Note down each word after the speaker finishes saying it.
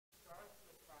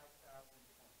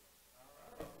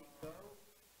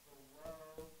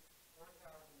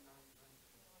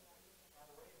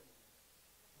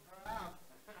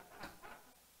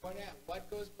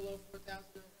goes below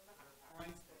 4,000.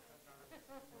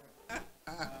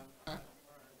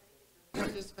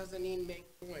 Just doesn't even make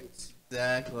points.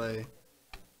 Exactly.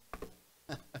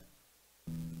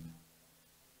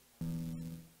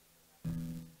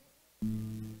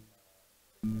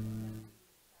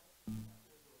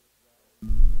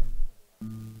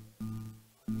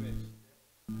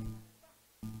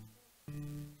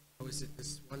 Or is it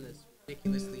this one that's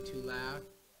ridiculously too loud?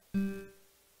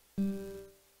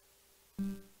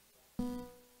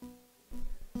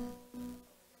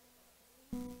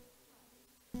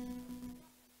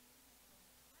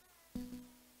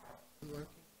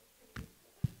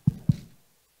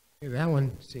 Hey, that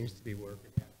one seems to be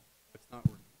working. It's not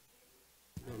working.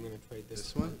 I'm going to trade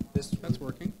This one? That's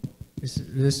working. This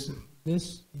no,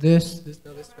 this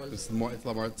one. It's more.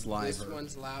 It's live. This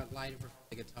one's loud, lighter for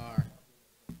the guitar.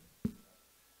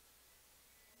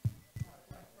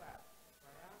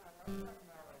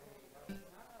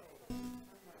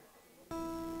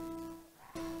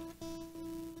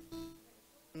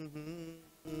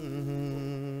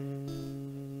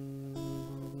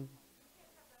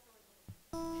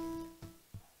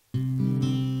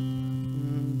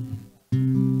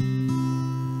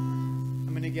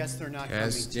 Guess they're not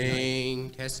testing,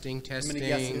 coming testing. I'm going to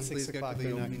guess at 6 o'clock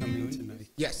they're not coming tonight.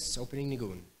 Yes, opening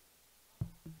Nigun.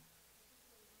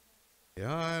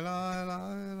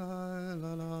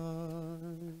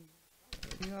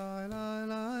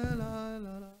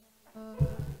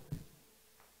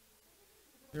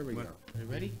 Here we go. Are you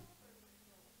ready?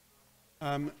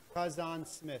 Kazan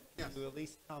Smith, Yes. can you at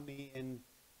least tell me in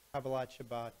Kabbalat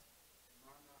Shabbat?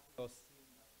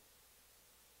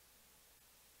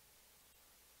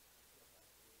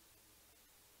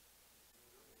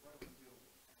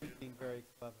 Being very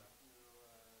clever.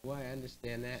 Well, I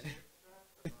understand that.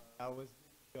 That was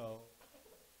the show.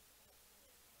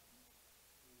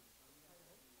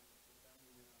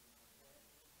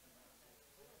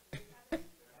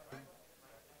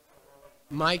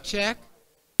 Mic check.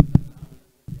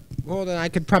 Hold on, I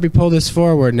could probably pull this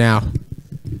forward now,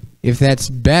 if that's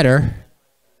better.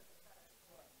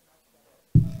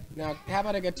 Now, how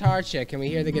about a guitar check? Can we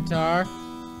hear the guitar?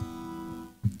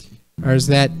 Or is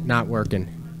that not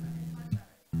working?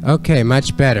 Okay,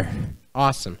 much better.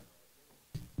 Awesome.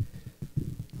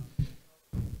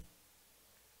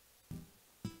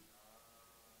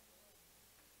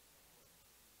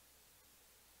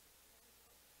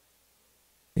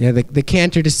 Yeah, the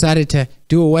cantor decided to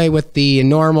do away with the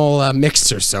normal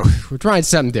mixer, so we're trying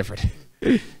something different.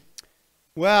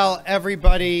 Well,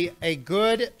 everybody, a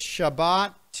good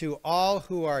Shabbat to all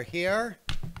who are here.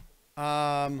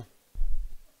 I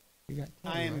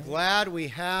am glad we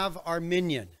have our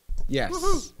minyan.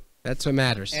 Yes, that's what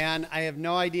matters. And I have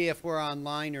no idea if we're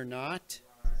online or not.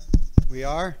 We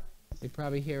are? They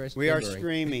probably hear us. We are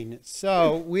streaming.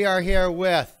 So we are here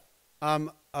with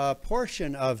a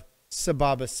portion of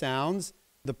Sababa sounds,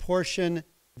 the portion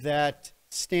that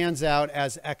stands out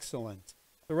as excellent.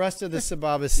 The rest of the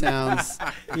Sababa sounds,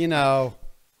 you know.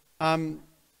 You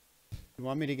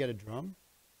want me to get a drum?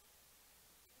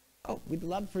 Oh, we'd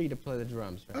love for you to play the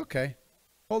drums. Right? Okay.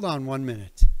 Hold on 1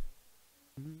 minute.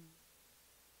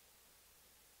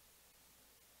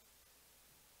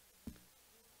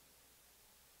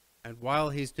 And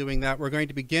while he's doing that, we're going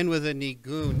to begin with a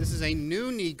nigun. This is a new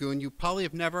nigun you probably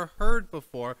have never heard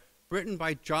before, written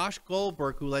by Josh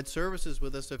Goldberg, who led services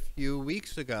with us a few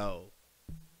weeks ago.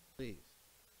 Please.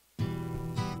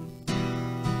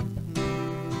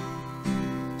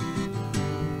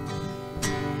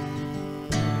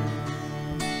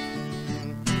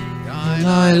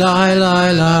 Lie, lie,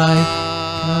 lie, lie.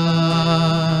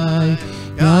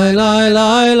 Lie, lie,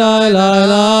 lie, lie, lie,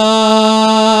 lie.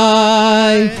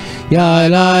 Ya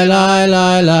lie, lie,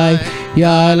 lie, lie.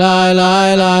 Ya lie,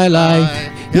 lie, lie, lie.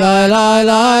 Ya lie,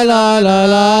 lie, lie, lie,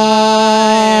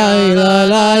 lie. La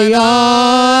la ya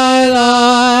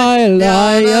lie, lie, ya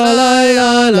lie,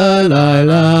 lie, lie,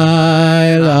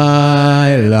 lie, lie,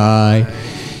 lie, lie.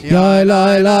 Ya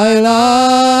lie, lie,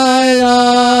 lie,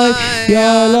 lie.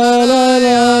 Ya la la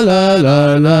la la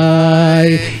la la.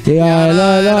 Ya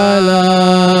la la la.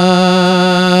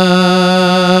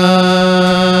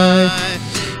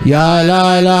 Ya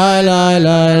la la la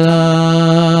la la.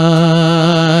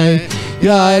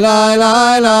 Ya la la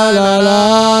la la la.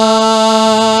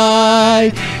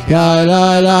 Ya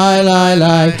la la la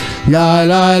la. Ya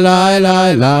la la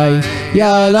la la.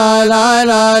 Ya la la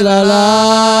la la la.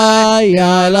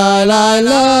 Ya la la la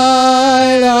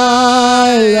la.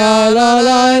 Ya la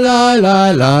la la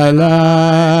la la la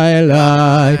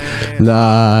la.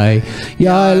 lai,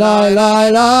 ya lai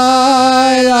lai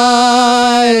lai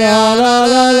lai, ya la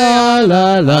la la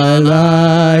la la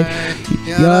lai,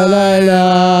 ya lai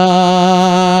lai,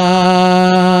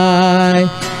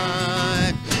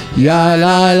 ya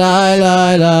lai lai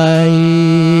lai lai,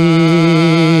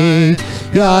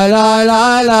 ya lai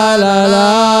lai lai lai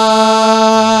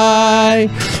lai,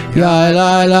 ya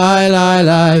lai lai lai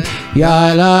lai,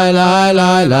 ya lai lai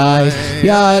lai lai,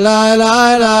 ya lai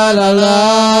lai lai lai lai, ya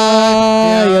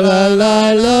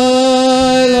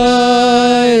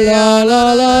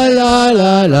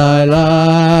lai lai lai lai, ya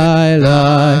lai lai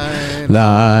lai lai lai lai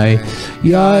lai lai,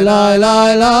 ya lai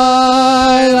lai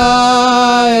lai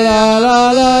lai, ya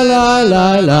lai lai lai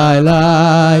lai lai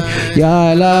lai,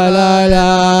 ya lai lai lai,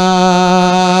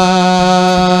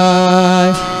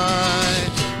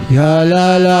 ya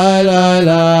la la la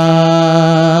la,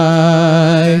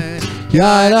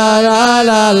 ya la la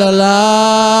la la la,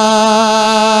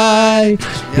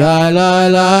 ya la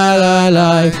la la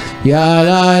la, ya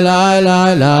la la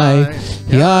la la,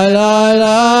 ya la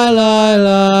la la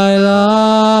la la.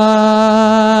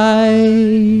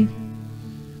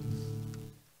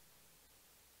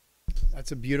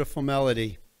 That's a beautiful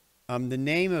melody. The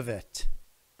name of it,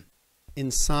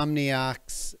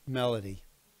 Insomniac's Melody.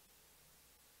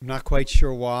 I'm not quite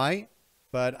sure why,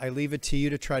 but I leave it to you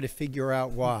to try to figure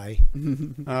out why.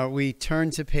 We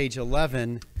turn to page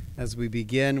 11 as we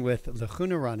begin with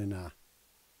Lechuna Ranana.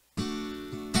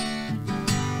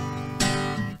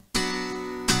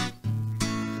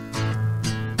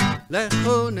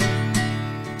 Lechune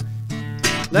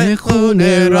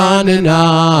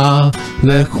ranana,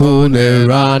 lechune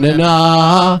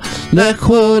ranana,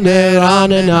 lechune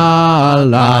ranana,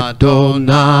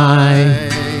 l'Adonai.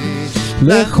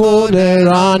 Lechune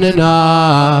ranana,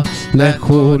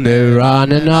 lechune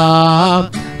ranana,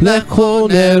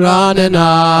 lechune ranana,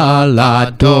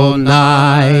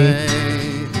 l'Adonai.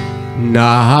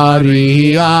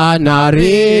 Naharia,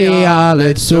 naharia,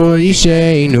 letzur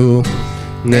yishenu,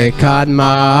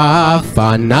 nekadma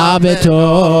fana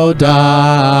betoda.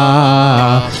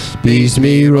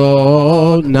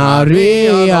 Bizmirot,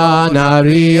 naharia,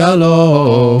 naharia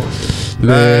lo,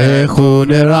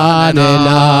 lechune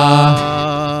ranana.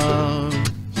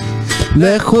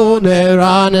 Lechune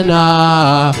ranana,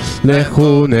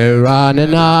 lechune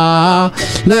ranana,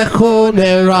 lechune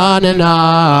ranana,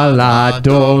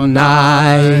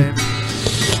 l'Adonai.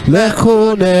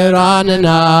 Lechune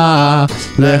ranana,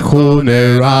 lechune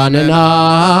ranana,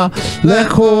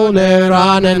 lechune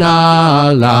ranana,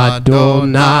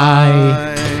 l'Adonai.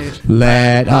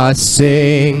 Let us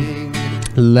sing,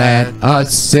 let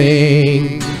us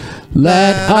sing.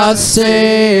 Let us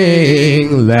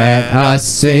sing, let us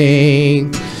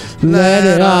sing,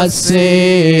 let us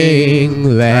sing,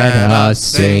 let us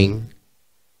sing.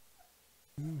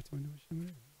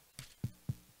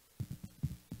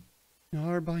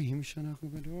 Arba'im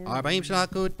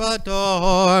shanakut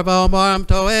bador, ba'omarim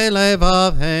to'e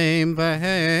levavim,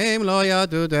 vehem lo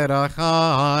yadu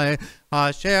derachai,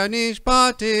 asher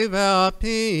nishbati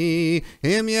ve'api,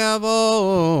 im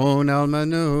yavon el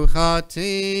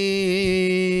menuchati.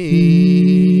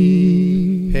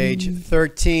 Page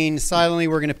 13. Silently,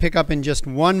 we're going to pick up in just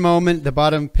one moment. The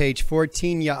bottom of page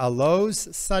 14,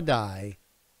 Ya'alos Sadai.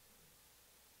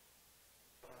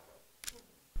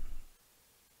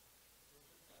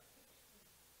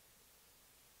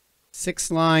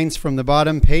 Six lines from the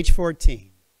bottom, page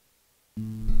 14.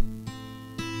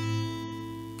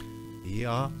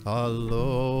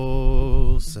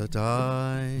 Ya'alos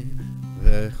Sadai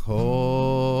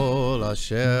v'chol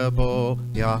asher bo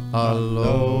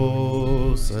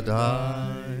Ya'alos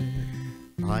Sadai.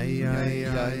 Ay, ay,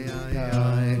 ay, ay,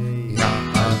 ay.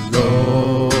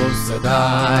 Ya'alos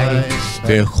Sadai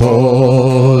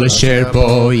v'chol asher bo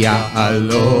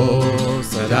Ya'alos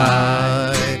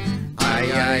Sadai.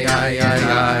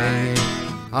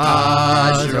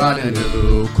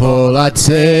 Ashrananu kol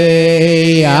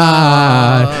atzeyar,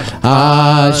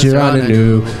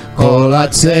 Ashrananu kol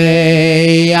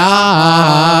atzeyar,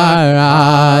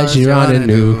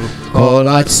 Ashrananu kol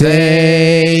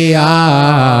atzeyar,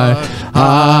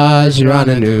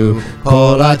 Ashrananu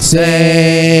kol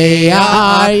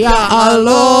atzeyar.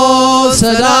 Ya'alos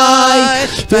Sadai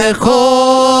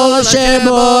v'chol asher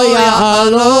bo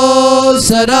Ya'alos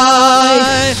Sadai.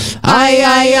 Ay,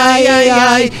 ay, ay, ay,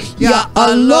 ay,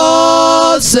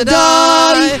 Ya'alos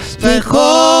Sadai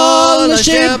v'chol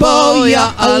asher bo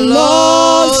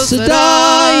Ya'alos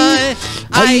Sadai.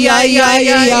 Ay, ay, ay,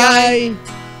 ay, ay.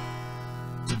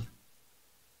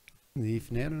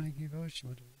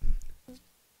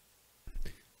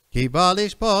 כי בא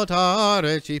לשפוט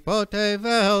הארץ, שיפוט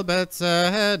תבל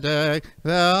בצדק,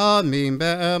 ועמים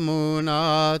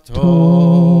באמונתו.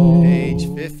 Page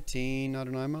 15,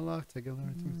 Adonai Malach,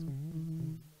 Tegelar.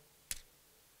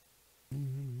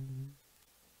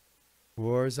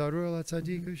 Or Zarul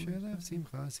Tzadiku Shelev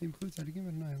Simcha Simchu Tzadikim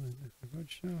Adonai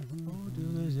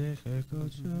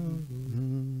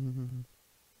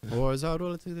Or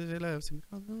Zarul Tzadikim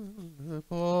Simcha.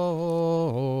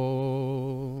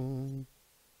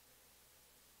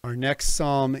 Our next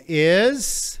psalm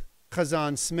is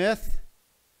Chazan Smith.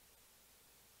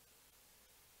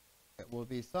 It will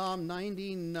be Psalm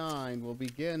 99. We'll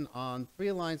begin on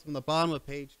 3 lines from the bottom of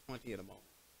page 20 in a moment.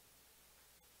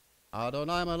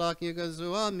 Adonai malach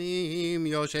yigazu amim,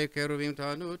 Yoshev keruvim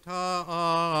tanu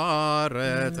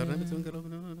ta'aretz.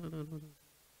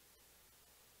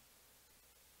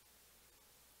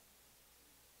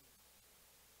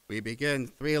 We begin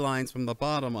 3 lines from the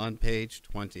bottom on page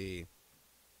 20.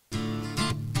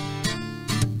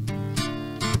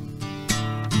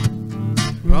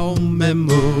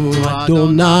 רוממו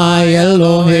אדוני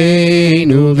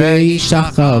אלוהינו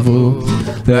וישתחוו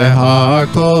להר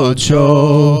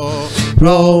קודשו.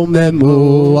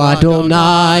 רוממו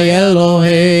אדוני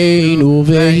אלוהינו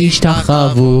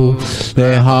וישתחוו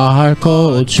להר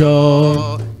קודשו.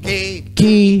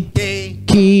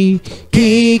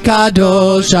 כי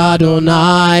קדוש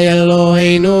אדוני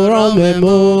אלוהינו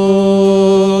רוממו.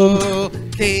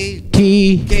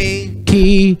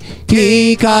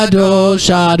 כי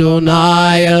קדוש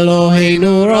אדוני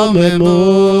אלוהינו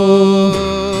רוממו.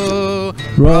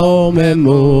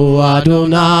 רוממו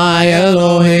אדוני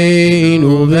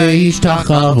אלוהינו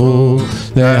וישתחוו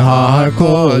להר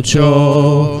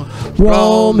קודשו.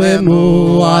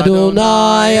 רוממו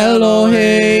אדוני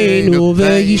אלוהינו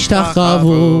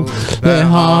וישתחוו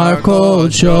להר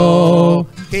קודשו.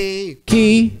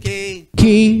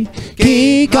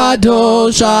 כי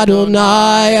קדוש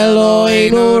אדוני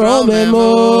אלוהינו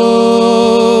רוממו.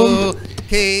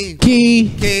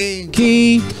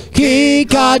 כי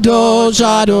קדוש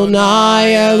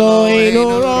אדוני אלוהינו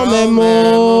רוממו.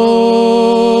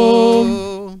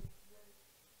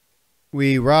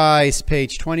 We rise,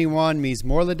 page 21,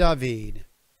 Mizmor LeDavid.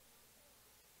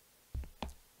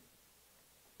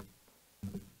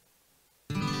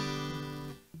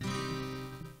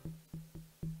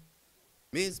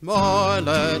 מזמור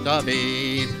לדוד.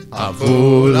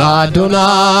 אבו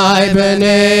לאדוני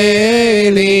בני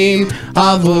אלים,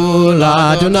 אבו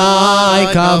לאדוני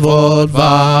כבוד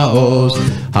ועוז.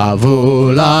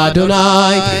 אבו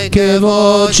לאדוני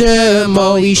כבוד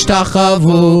שמו,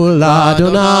 ישתחוו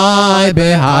לאדוני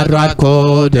בהדרת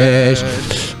קודש.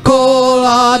 כל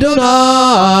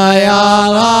אדוני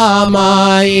על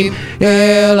המים,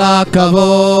 אל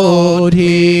הכבוד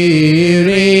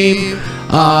הרים.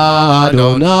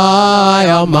 אדוני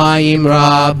על מים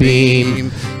רבים,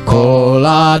 כל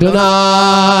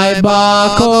אדוני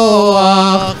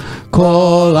בכוח,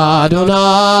 כל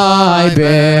אדוני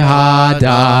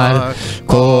בהדר.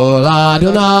 כל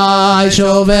אדוני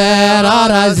שובר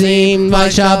ארזים,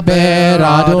 וישבר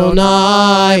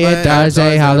אדוני את ארזי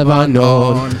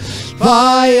הלבנון.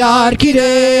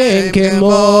 וירקידם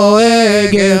כמו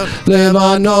עגל,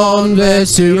 לבנון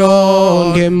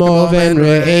וציון כמו בן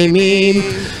רעמים.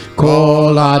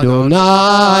 כל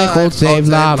אדוני חוצב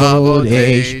לעבוד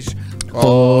אש.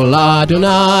 כל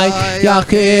אדוני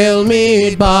יחיל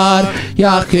מדבר,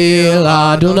 יחיל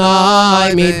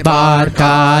אדוני מדבר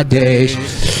קדש.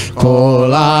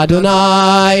 כל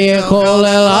אדוני יכול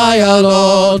אל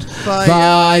איילות,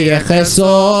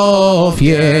 ויחשוף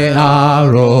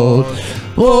יערות.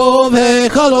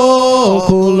 ובחלו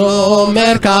כולו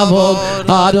מרכבות,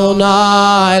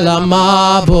 אדוני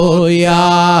למבול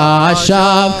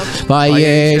ישב.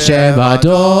 וישב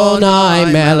אדוני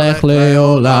מלך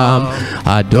לעולם,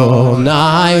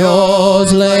 אדוני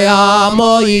עוז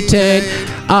לעמו ייתן.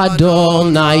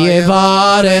 אדוני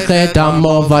יברך את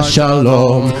עמו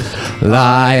בשלום.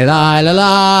 לי לי לי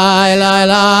לי לי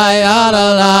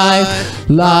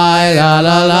לי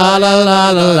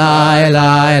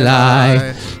לי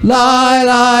לי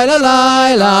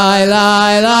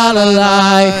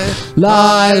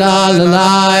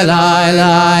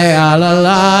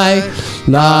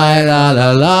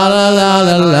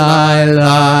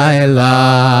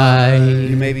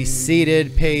You may be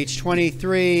seated, page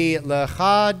 23,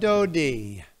 Lecha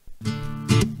Dodi.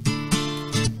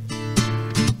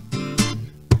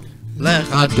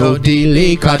 Lecha dodi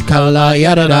likrat kala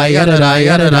yadadai yadadai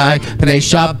yadadai Pnei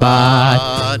Shabbat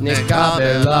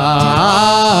nekabela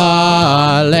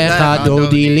Lecha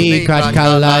dodi likrat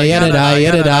kala yadadai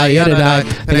yadadai yadadai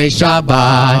Pnei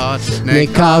Shabbat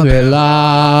nekabela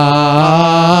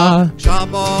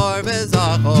Shamor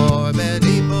v'zachor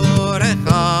v'dibur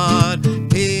echad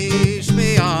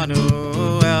Hishmianu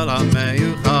el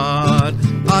ha-meyuchad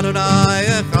Adonai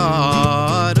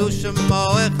echad u'shemo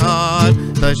echad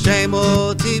T'shemo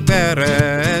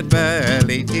tiferet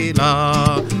v'litila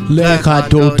Lecha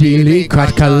dodi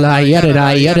likrat kala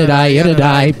yadadai yadadai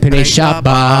yadadai Pnei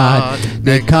Shabbat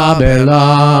nekabela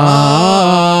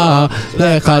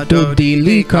Lecha dodi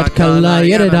likrat kala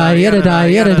yadadai yadadai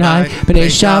yadadai Pnei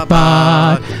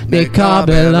Shabbat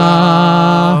nekabela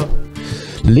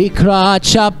Likrat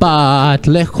Shabbat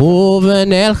lechu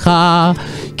v'nelcha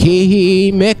Ki hi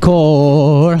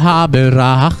mekor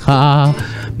ha-beracha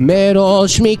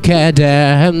Merosh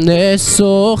mikedem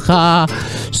nesucha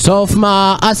Sof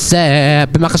ma'aseh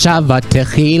b'machshava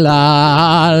techila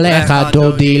Lecha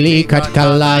dodi likrat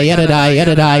kala yadadai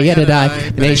yadadai yadadai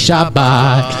Pnei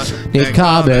Shabbat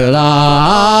nekabela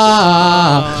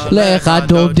Lecha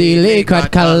dodi likrat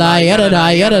kala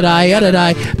yadadai yadadai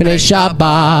yadadai Pnei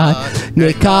Shabbat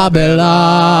nekabela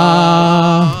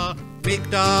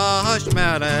Mikdash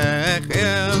melech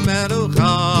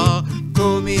melucha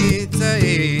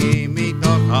Kumitzei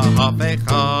mitoch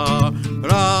ha'afecha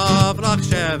Rav lach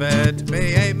shevet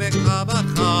be'emek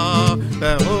ha'bacha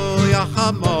Ve'hu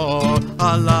yachamor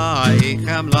alai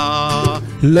chemla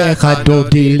Lecha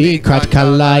dodi likrat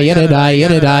kala yadadai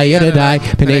yadadai yadadai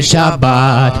Pnei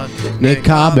Shabbat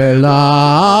nekabela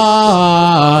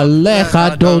Lecha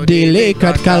dodi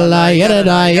likrat kala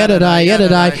yadadai yadadai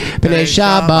yadadai Pnei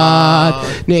Shabbat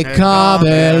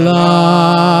nekabela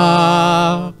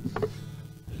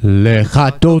Lecha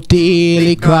dodi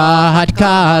likrat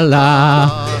kala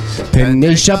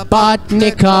Pnei Shabbat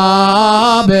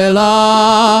nekabela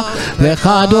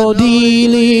Lecha dodi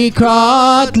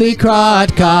likrat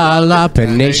kala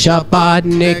Pnei Shabbat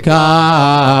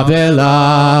nekabela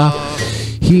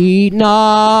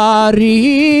Hinari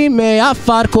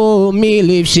me'afar komi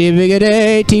livshi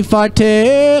v'gedei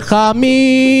tifartecha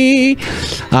mi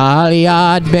Al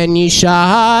yad ben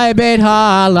Yishai bet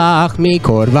halach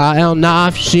mikorva el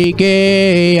nafshi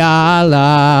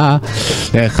ge'ala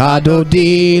Lecha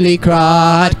dodi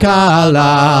likrat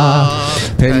kala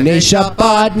Pnei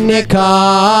Shabbat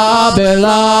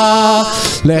nekabela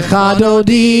Lecha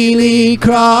dodi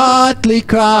likrat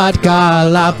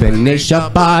kala Pnei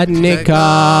Shabbat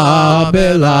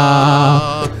nekabela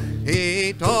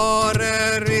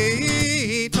Hitoreri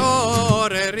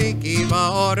ki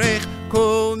va'orech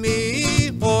kumi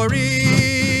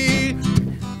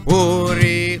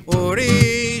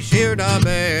Uri shir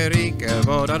daberi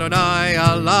kevod Adonai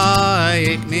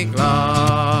alaik nikla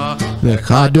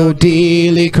Lecha dodi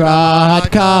likrat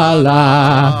kala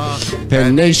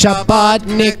Pnei Shabbat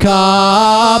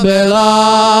nekabela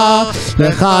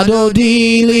Lecha dodi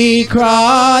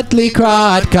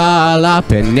likrat kala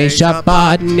Pnei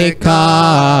Shabbat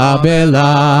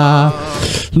nekabela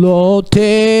Lo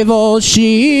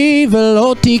tevoshi v'lo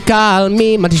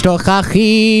tikalmi Ma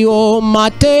tishtochachi o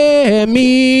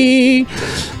matemi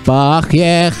Bach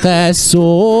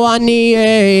yechesu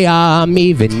aniei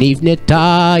ami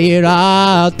V'nivneta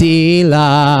yiralti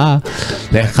la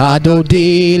Lecha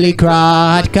dodi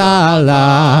likrat kala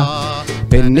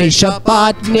Pnei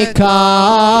Shabbat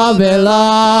nekabela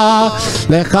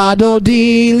Lecha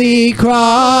dodi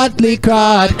likrat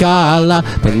kala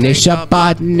Pnei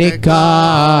Shabbat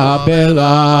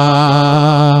nekabela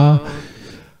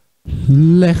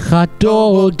Lecha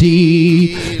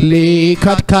dodi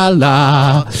likrat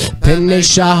kala Pnei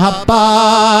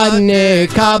Shabbat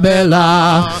nekabela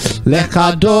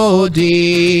Lecha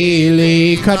dodi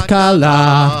likrat kala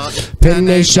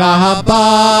Pnei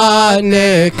Shabbat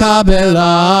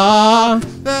nekabela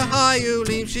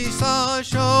V'hayulim shisa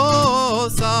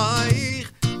shosaich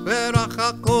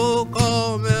V'rachaku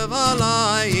komev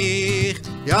alaich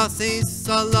Yasis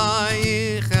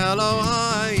alaich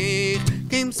Elohaich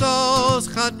Kimsos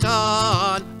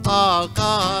chatan al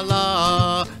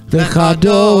kala Lecha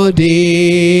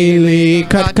dodi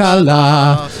likrat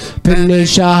kala Pnei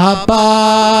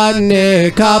Shabbat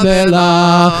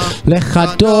nekabela Lecha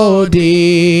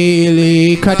dodi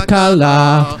likrat kala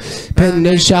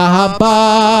Pnei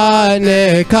Shabbat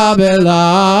nekabela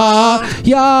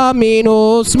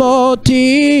Yaminu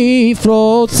smoti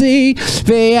frotzi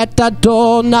Ve'et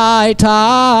Adonai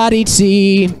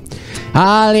taritzi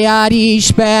על יד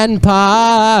איש בן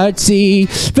פרצי,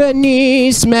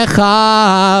 ונשמחה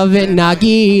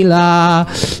ונגילה,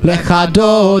 לך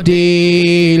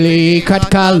דודי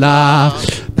לקראת כלה,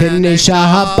 פני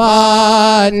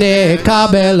שבת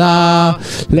נקבלה,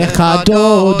 לך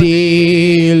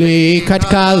דודי לקראת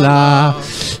כלה,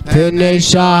 פני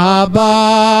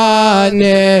שבת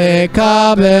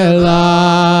נקבלה.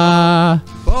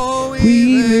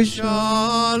 בואי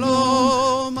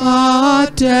ושלום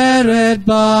עטרת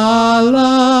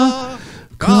בעלה,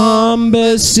 קם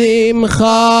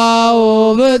בשמחה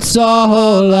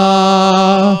ובצהלה,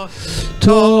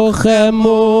 תוך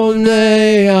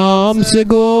אמוני עם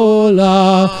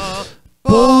סגולה.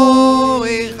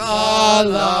 בואי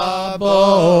חלה,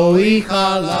 בואי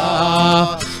חלה,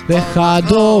 לך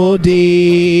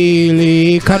דודי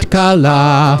לקראת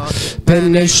כלה,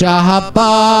 פני שבת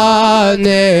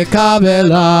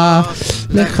נקבלה,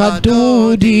 לך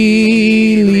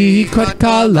דודי לקראת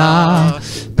כלה,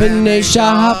 פני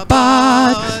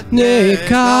שבת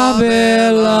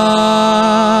נקבלה.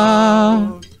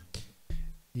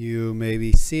 You may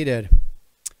be seated.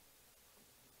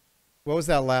 What was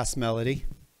that last melody?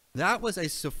 That was a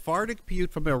Sephardic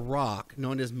piyut from Iraq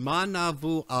known as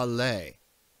Manavu Ale.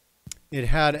 It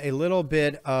had a little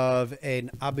bit of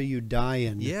an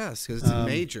Abayudayan. Yes, because it's a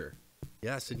major.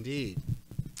 Yes, indeed.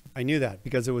 I knew that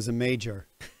because it was a major.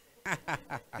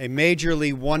 A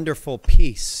majorly wonderful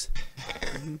piece.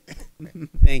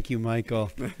 Thank you,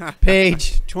 Michael. Page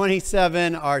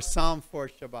 27, our Psalm for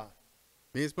Shabbat.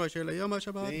 Mizmor Yom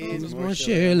HaShabbat.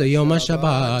 משה ליום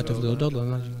השבת.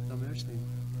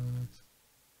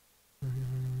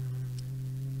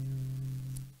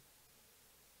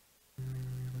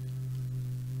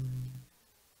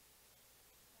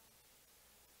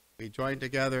 We join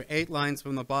together 8 lines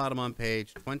from the bottom on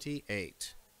page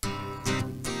 28.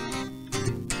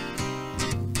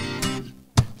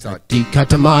 Tzadik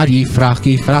katamari frach,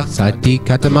 tzadik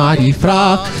katamari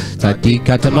frach, tzadik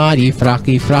katamari frach,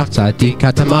 tzadik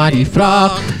katamari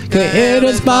frach.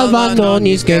 Ke'eres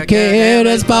balvanonis,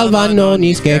 ke'eres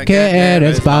balvanonis,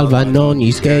 ke'eres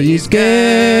balvanonis, ke'izke.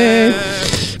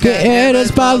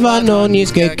 Ke'eres balvanonis,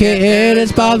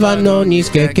 ke'eres balvanonis,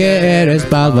 ke'eres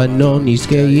balvanonis,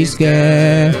 ke'izke.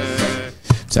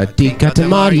 Tzadik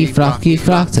katamari frach,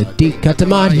 tzadik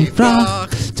katamari frach,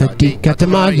 tzadik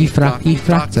katamari frach,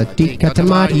 tzadik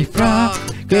katamari frach.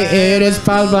 Ke'eres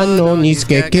balvanonis,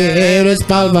 ke'eres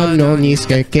balvanonis,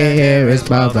 ke'eres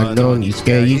balvanonis,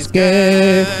 ke'izke.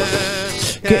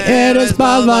 Ke'eres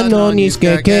balvanonis,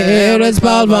 ke'eres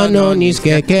balvanonis,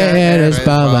 ke'eres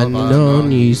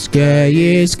balvanonis,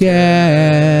 ke'izke.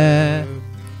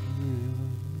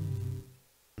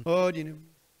 Oh, do you know?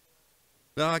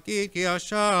 Zakit ki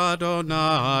asher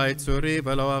Adonai tzuri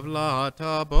v'lo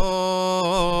avlata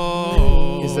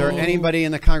bo. Is there anybody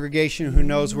in the congregation who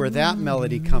knows where that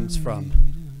melody comes from?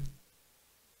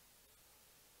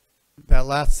 That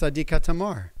last Tzadik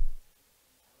Tamar.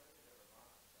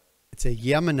 It's a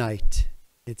Yemenite.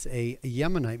 It's a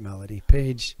Yemenite melody.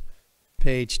 Page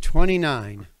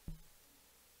 29.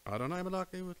 Adonai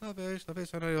melaki v'tlavesh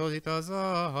lavesh hanayos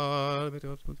itazar.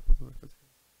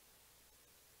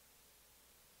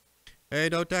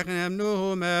 Edo technem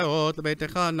nu meot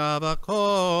lebetecha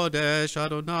navakodesh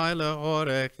Adonai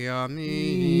leorech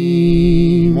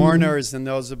yamim. Mourners and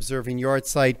those observing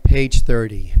Yortzeit, page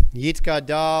 30.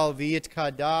 Yitkadal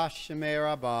v'yitkadash shemei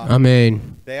rabbah.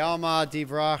 Amen. Ve'alma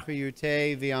divrach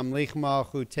v'yutei v'yamlich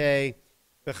malchutei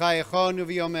v'chayechon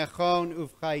uv'yomechon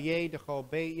uv'chayei d'chol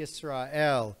beit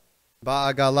Yisrael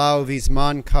ba'agalau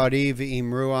v'zman kari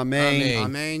v'imru amen.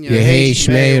 Amen. Yehi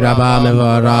shmei rabba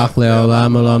mevarach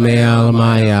leolam olamei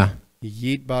alamaya.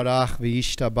 Yitbarach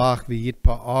v'yishtabach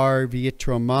v'yitpa'ar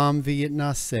v'yitromam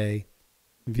v'yitnaseh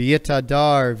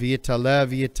v'yitadar v'yitalev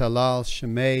v'yitalal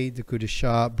shemei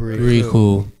d'kudesha b'richu.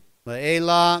 Richu.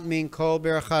 Le'ela min kol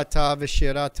berachata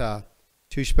v'shirata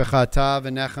tushbechata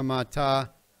v'nechamata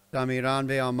damiran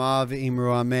ve'alma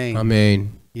v'imru amen.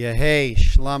 Amen. Yehei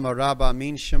shlama rabba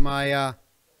min shemaya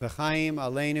v'chaim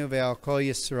aleinu ve'al kol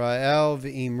Yisrael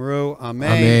v'imru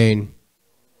amen. Amen.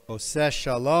 Oseh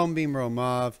shalom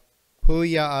b'imromav hu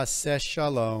ya'aseh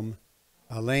shalom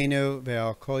aleinu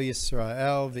ve'al kol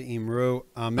Yisrael v'imru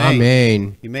amen.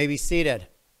 Amen. You may be seated.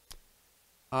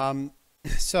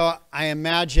 So I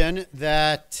imagine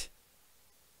that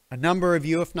a number of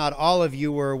you, if not all of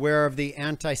you, were aware of the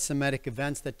anti-Semitic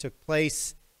events that took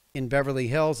place in Beverly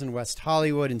Hills and West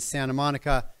Hollywood and Santa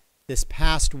Monica this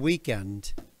past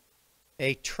weekend.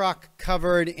 A truck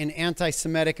covered in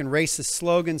anti-Semitic and racist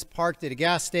slogans parked at a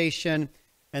gas station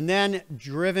and then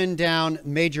driven down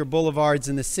major boulevards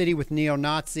in the city with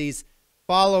neo-Nazis,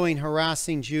 following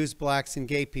harassing Jews, blacks, and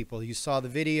gay people. You saw the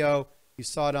video. You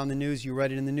saw it on the news. You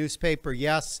read it in the newspaper.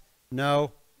 Yes?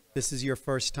 No? This is your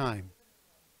first time.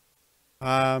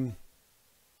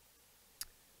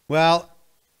 Well,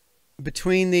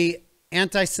 between the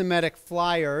anti-Semitic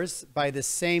flyers by the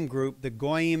same group, the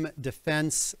Goyim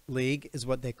Defense League is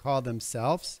what they call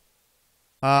themselves,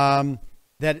 that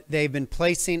they've been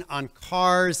placing on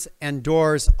cars and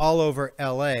doors all over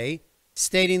L.A.,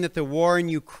 stating that the war in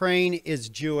Ukraine is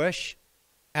Jewish,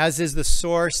 as is the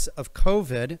source of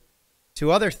COVID,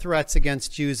 to other threats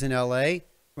against Jews in L.A.,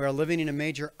 we are living in a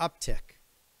major uptick.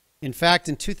 In fact,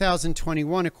 in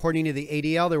 2021, according to the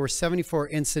ADL, there were 74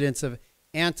 incidents of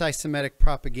anti-Semitic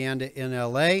propaganda in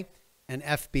L.A., and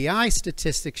FBI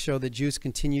statistics show that Jews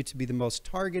continue to be the most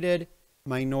targeted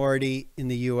minority in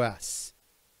the U.S.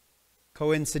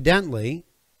 Coincidentally,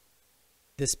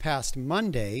 this past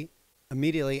Monday,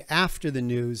 immediately after the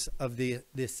news of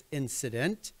this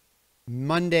incident,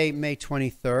 Monday, May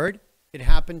 23rd, it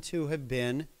happened to have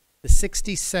been the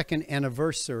 62nd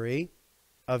anniversary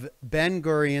of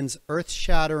Ben-Gurion's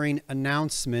earth-shattering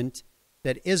announcement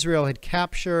that Israel had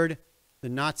captured the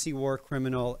Nazi war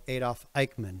criminal Adolf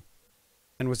Eichmann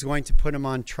and was going to put him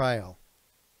on trial.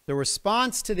 The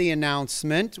response to the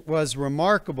announcement was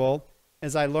remarkable,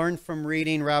 as I learned from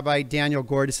reading Rabbi Daniel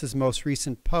Gordis's most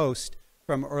recent post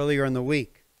from earlier in the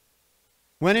week.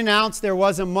 When announced, there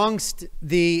was amongst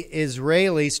the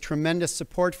Israelis tremendous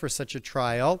support for such a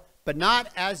trial, but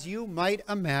not, as you might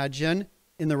imagine,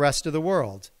 in the rest of the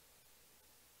world.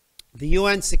 The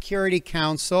UN Security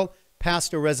Council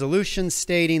passed a resolution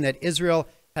stating that Israel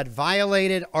had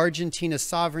violated Argentina's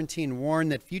sovereignty and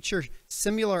warned that future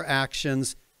similar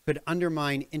actions could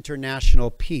undermine international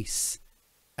peace,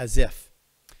 as if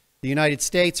the United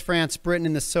States, France, Britain,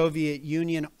 and the Soviet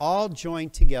Union all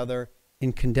joined together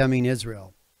in condemning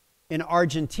Israel. In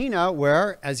Argentina,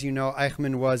 where, as you know,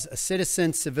 Eichmann was a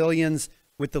citizen, civilians,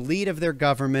 with the lead of their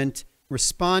government,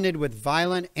 responded with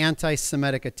violent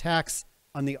anti-Semitic attacks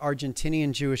on the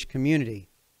Argentinian Jewish community.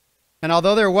 And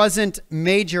although there wasn't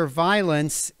major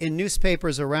violence in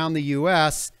newspapers around the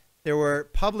U.S., there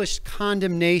were published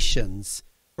condemnations.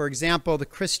 For example, the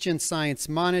Christian Science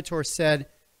Monitor said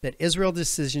that Israel's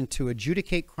decision to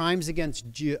adjudicate crimes against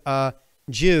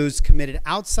Jews committed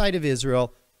outside of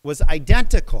Israel was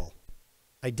identical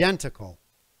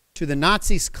to the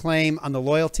Nazis' claim on the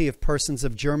loyalty of persons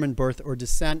of German birth or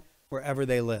descent wherever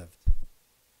they lived.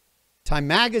 Time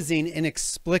magazine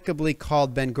inexplicably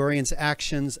called Ben-Gurion's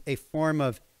actions a form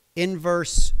of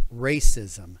inverse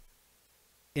racism.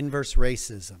 Inverse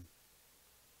racism.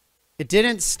 It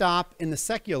didn't stop in the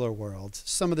secular world.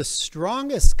 Some of the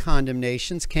strongest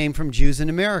condemnations came from Jews in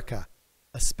America,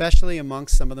 especially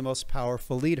amongst some of the most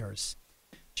powerful leaders.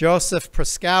 Joseph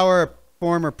Proskauer,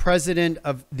 former president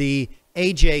of the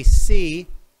AJC,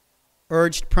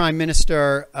 urged Prime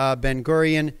Minister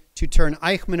Ben-Gurion to turn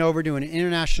Eichmann over to an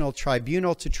international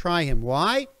tribunal to try him.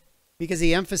 Why? Because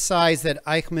he emphasized that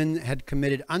Eichmann had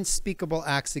committed unspeakable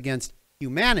acts against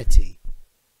humanity,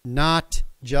 not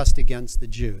just against the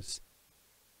Jews.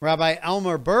 Rabbi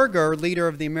Elmer Berger, leader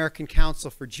of the American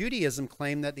Council for Judaism,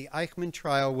 claimed that the Eichmann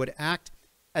trial would act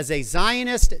as a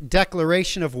Zionist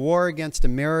declaration of war against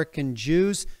American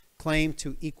Jews' claim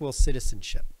to equal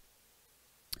citizenship.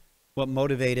 What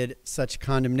motivated such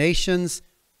condemnations?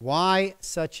 Why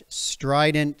such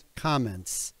strident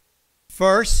comments?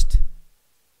 First,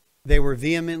 they were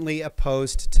vehemently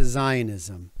opposed to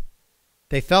Zionism.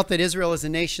 They felt that Israel as a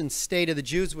nation state of the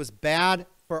Jews was bad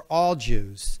for all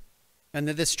Jews, and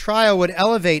that this trial would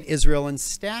elevate Israel in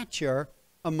stature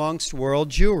amongst world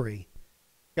Jewry.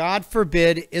 God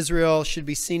forbid Israel should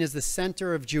be seen as the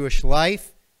center of Jewish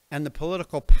life and the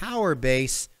political power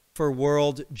base for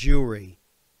world Jewry.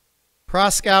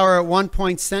 Proskauer at one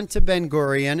point sent to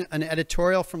Ben-Gurion an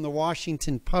editorial from the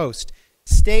Washington Post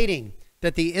stating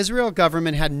that the Israel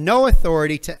government had no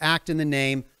authority to act in the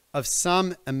name of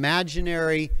some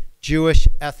imaginary Jewish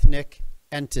ethnic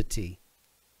entity.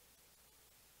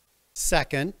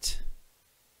 Second,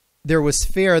 there was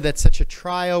fear that such a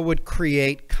trial would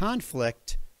create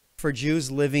conflict for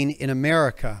Jews living in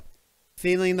America,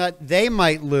 feeling that they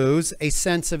might lose a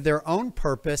sense of their own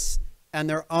purpose and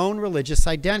their own religious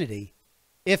identity.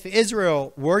 If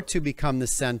Israel were to become the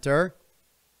center,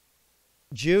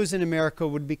 Jews in America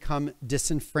would become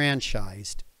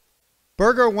disenfranchised.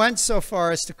 Berger went so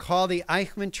far as to call the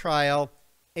Eichmann trial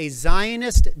a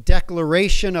Zionist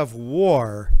declaration of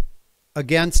war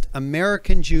against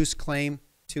American Jews' claim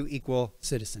to equal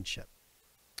citizenship.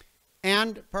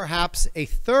 And perhaps a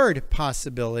third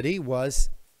possibility was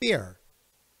fear.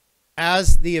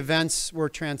 As the events were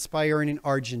transpiring in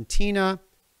Argentina,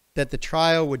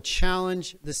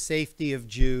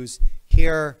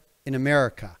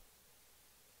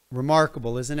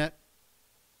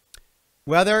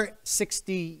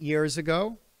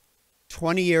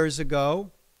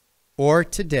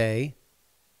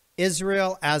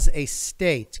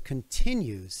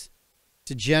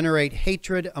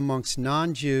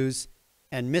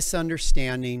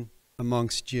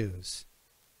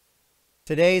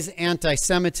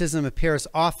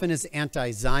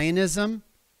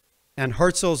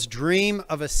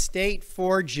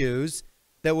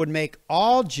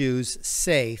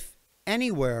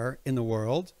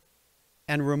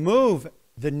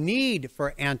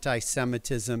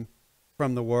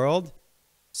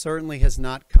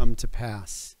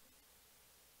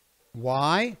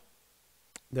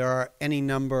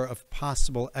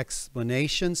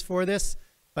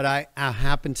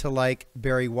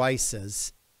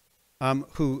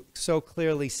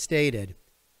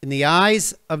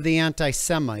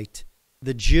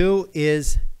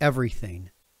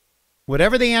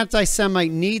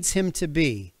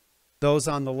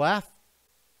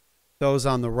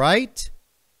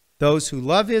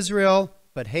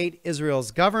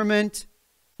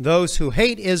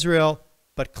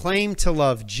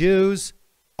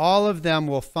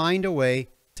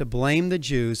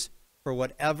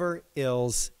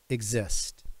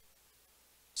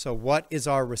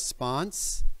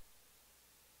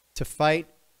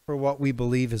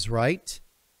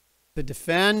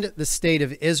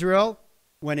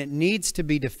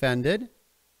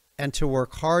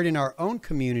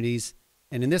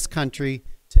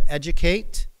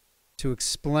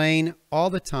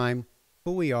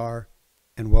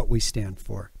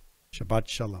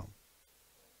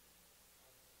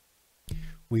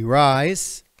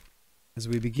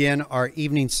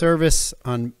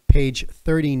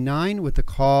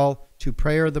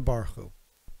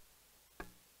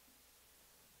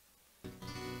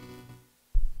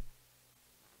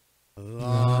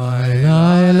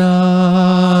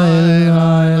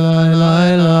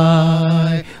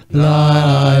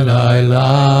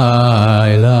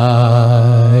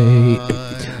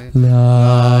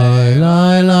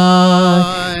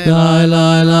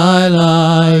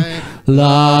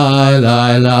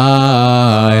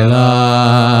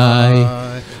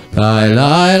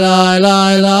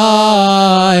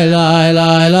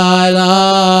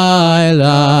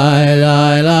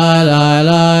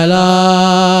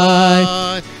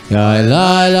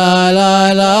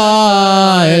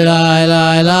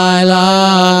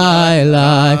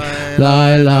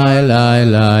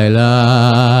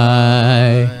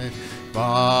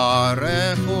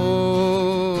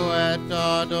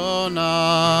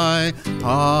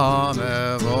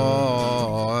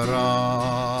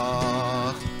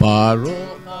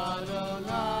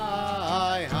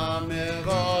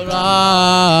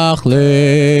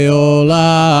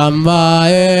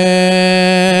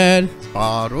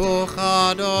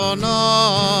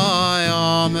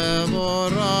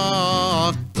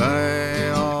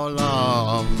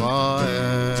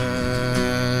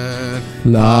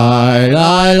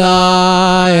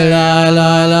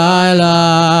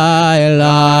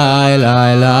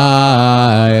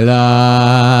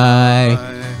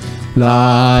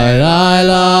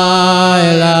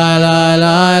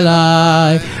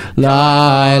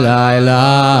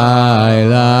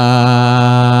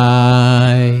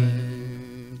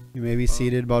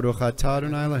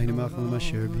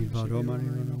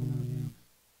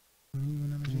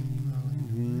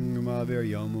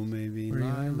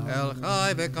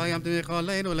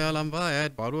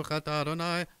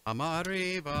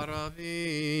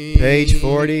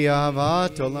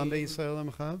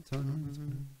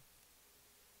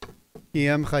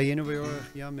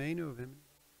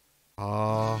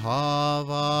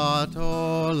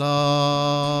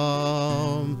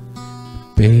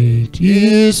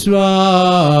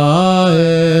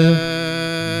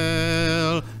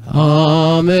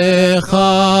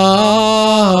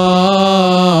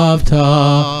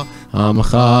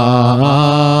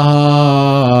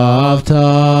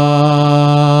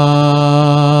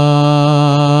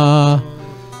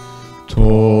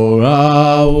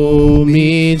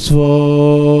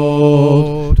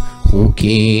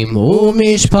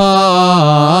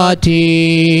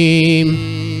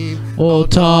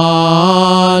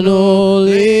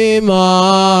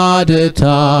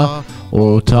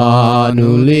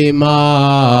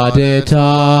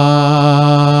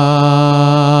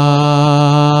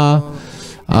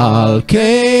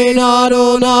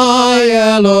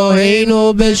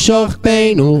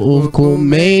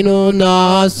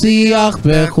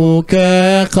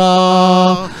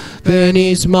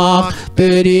 ונשמח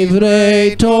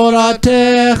בדברי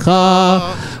תורתך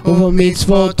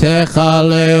ובמצוותיך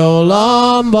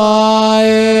לעולם ועד,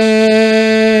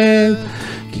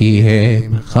 כי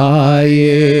הם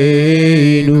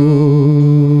חיינו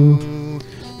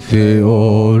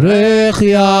ואורך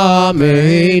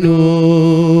ימינו,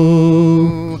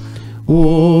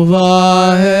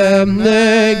 ובהם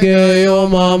נגע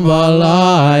יומם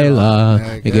ולילה,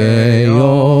 נגע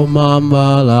יומם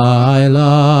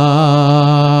ולילה.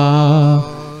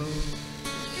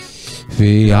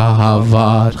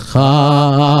 ואהבתך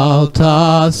אל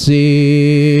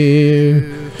תסיר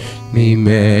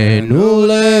ממנו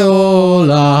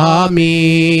לעולמים,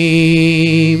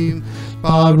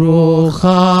 ברוך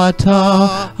אתה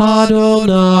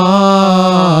אדוני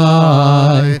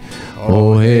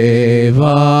אוהב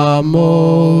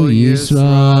עמו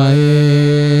ישראל,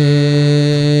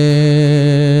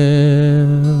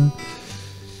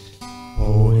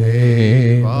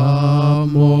 אוהב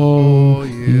עמו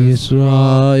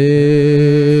ישראל.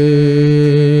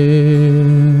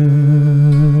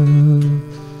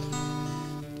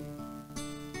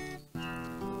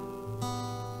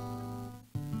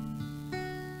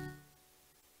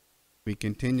 We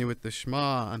continue with the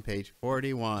Shema on page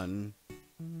 41.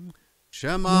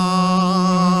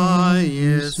 Shema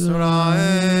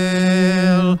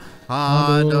Yisrael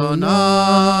Adonai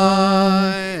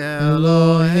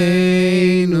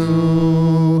Eloheinu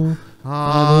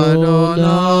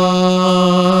Adonai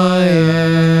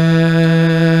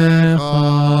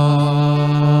Echad.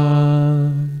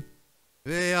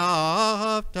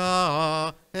 Ve'ahavta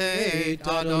et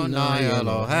Adonai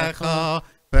Elohecha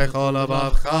b'chol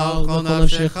levavcha u'b'chol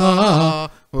nafshecha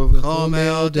u'b'chol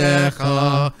me'odecha.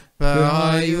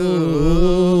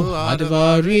 והיו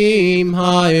הדברים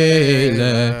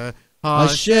האלה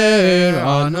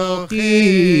אשר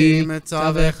אנוכי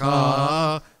מצווך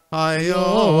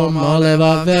היום על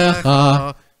לבביך,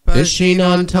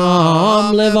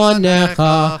 ושיננתם לבניך,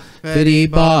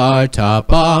 ודיברת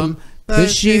בם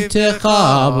בשבתך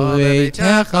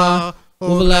ובביתך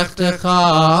ובלכתך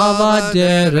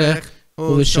בדרך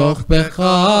ובשוכבך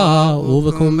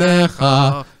ובקומך,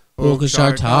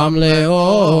 וקשרתם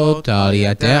לאות על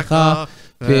ידיך,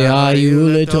 והיו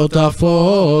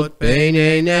לטוטפות בין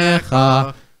עיניך,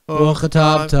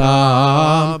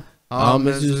 וכתבתם על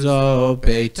מזוזות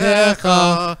ביתך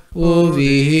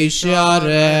ובשעריך.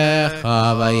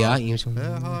 והיה אם שמעו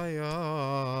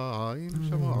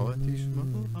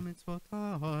תשמעו המצוותיי.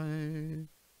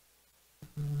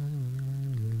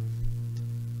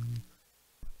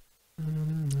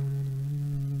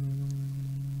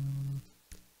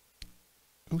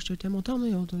 ושתיתם אותם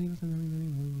להיות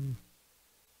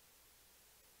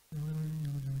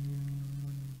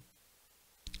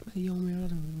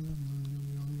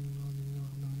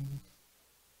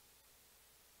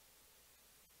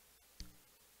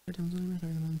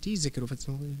תזכרו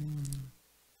עצמו.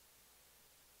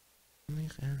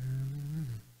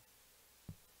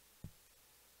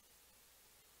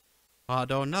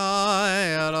 אדוני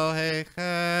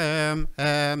אלוהיכם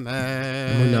אמת.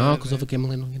 אמונה כזאת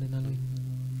וכמלנו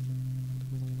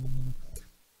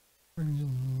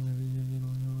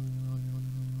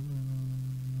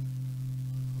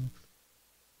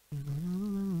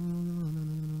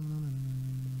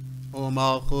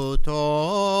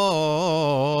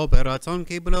ומלכותו ברצון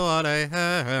קיבלו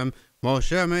עליהם,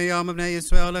 משה מים בני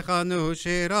ישראל לכנו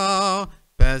שירה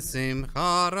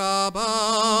בשמחה רבה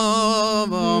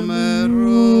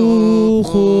ואמרו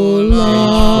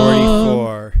כולם.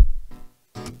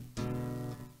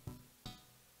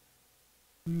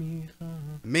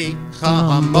 מי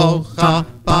כמוך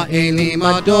באלים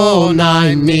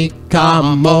אדוני, מי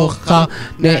כמוך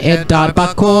נעדר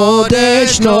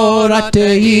בקודש נורא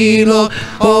תהילו,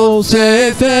 עושה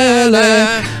פלא,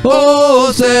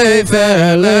 עושה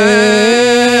פלא.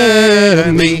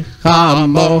 מי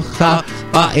כמוך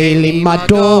באלים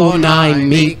אדוני,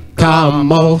 מי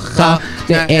כמוך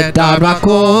נעדר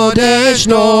בקודש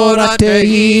נורא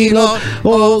תהילו,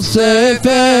 עושה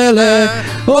פלא,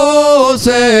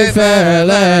 עושה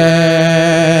פלא.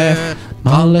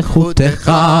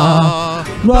 מלכותך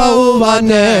ראו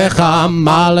בניך,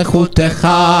 מלכותך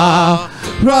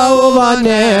ראו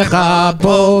בניך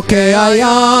בוקע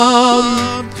ים,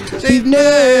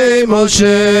 לבני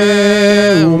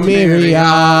משה ומרים.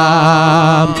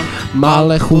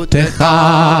 מלכותך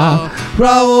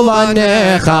ראו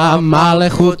בניך,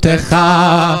 מלכותך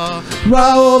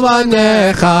ראו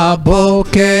בניך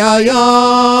בוקע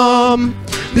ים,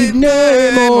 לבני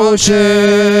משה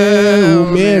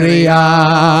ומרים.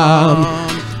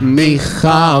 מי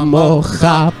כמוך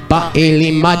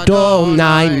באלים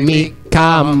אדוני, מי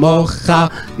kamocha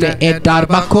ne'edar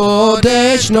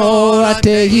b'kodesh nora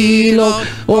tehilot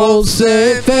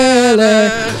osef eleh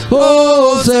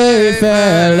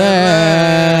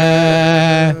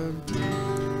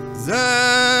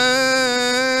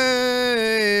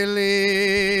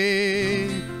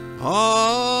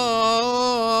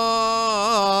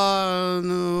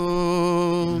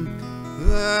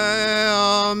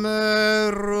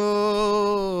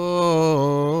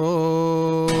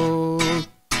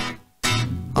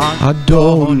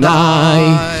Adonai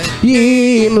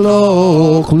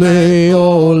yimloch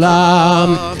leolam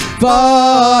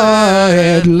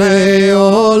va'ed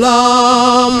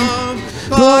leolam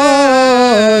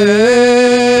va'ed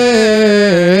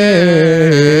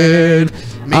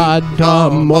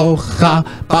Adamocha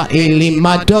ba'elim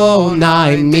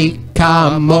Adonai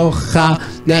mikamocha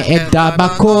ne'edar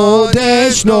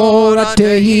b'kodesh nora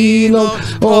tehilot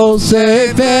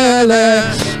osef eleh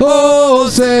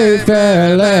osef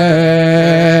eleh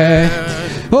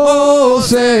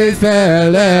osef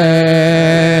eleh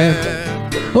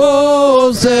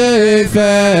osef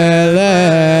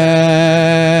eleh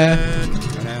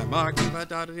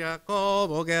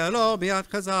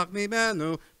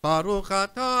Baruch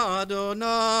atah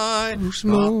Adonai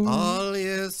Ba'al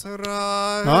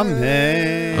Yisrael.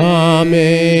 Amen.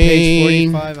 Amen.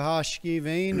 Page 45, Hashki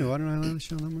Veinu. Adonai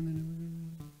Shalom.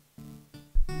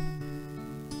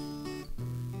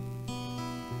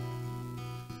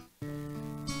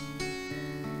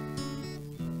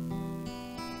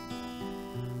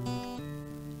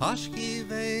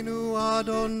 Hashkivenu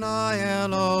Adonai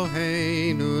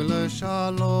Eloheinu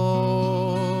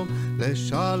l'shalom,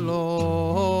 l'shalom.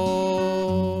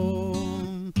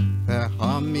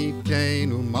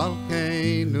 Ve'hamitenu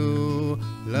malkeinu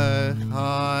l'chaim.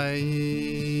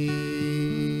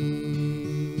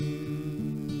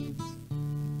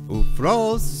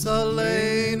 Ufros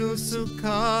aleinu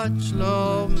sukat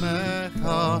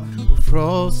shlomecha,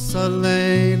 ufros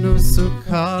aleinu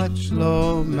sukat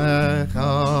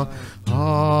shlomecha.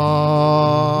 Amen.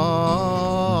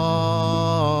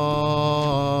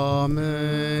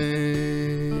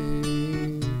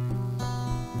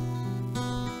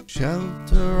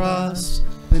 Shelter us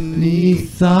beneath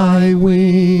thy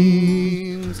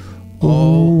wings,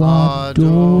 O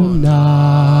Adonai.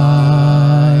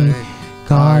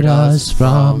 Guard us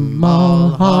from all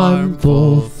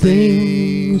harmful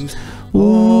things, O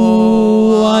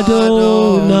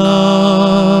Adonai.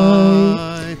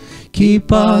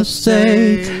 Keep us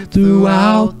safe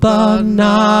throughout the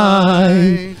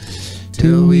night,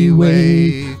 till we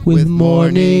wake with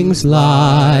morning's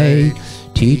light.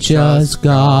 Teach us,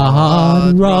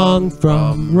 God, wrong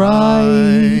from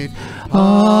right.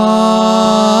 Amen.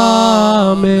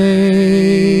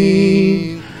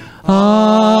 Amen.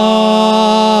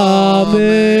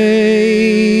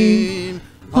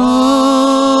 Amen.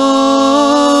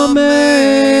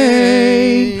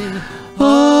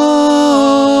 Amen.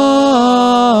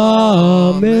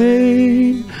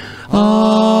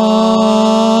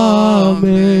 Amen.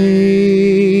 Amen.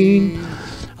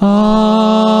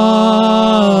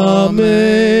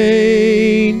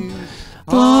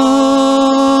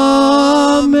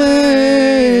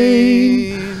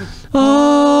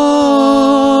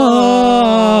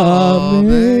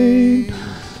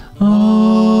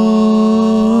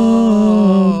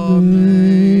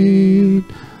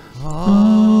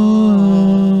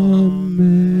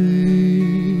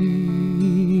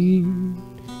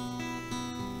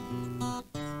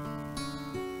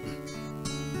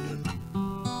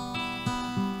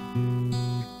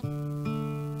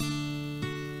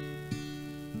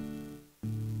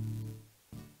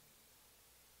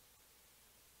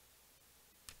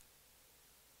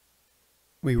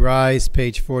 We rise,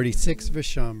 page 46,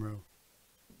 Shomrei.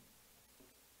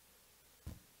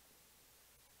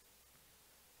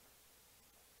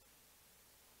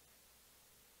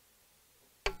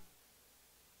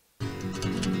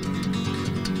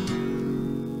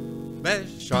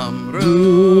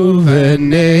 Shomru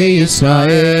Bnei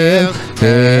Yisrael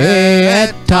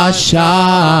et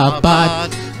HaShabbat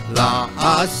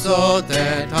לעשות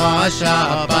את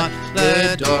השבת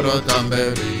לדורותם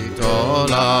ברית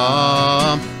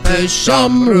עולם.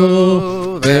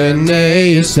 ושמרו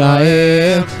בני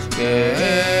ישראל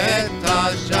את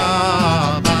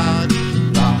השבת,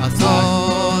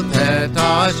 לעשות את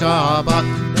השבת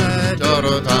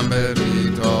לדורותם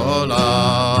ברית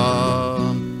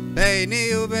עולם.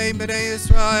 ביני ובין בני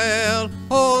ישראל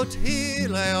אותי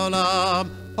לעולם,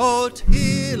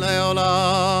 אותי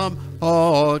לעולם,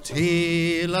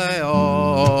 אותי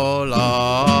לעולם.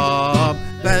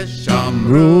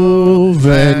 ושמרו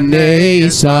בני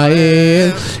ישראל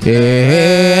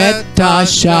את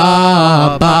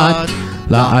השבת,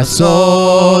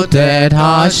 לעשות את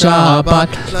השבת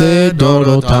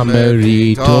לדורותם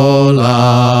ברית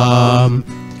עולם.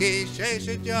 כי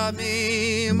ששת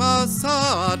ימים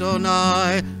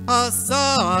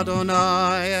עשה אדוני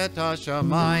את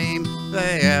השמיים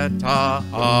ואת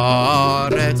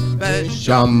הארץ,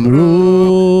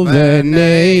 שמרו בני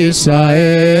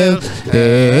ישראל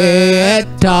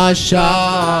את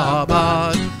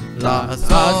השבת,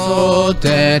 לעשות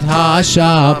את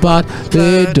השבת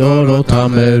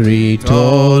לדורותם ברית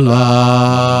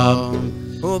עולם.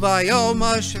 וביום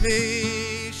השביעי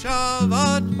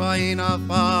שבת באי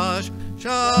נפש,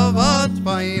 שבת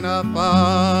באי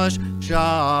נפש,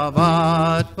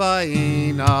 שבת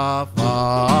באי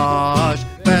נפש,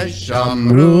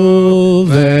 ושמרו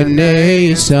בני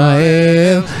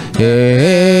ישראל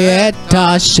את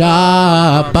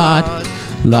השבת,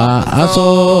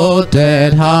 לעשות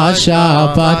את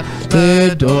השבת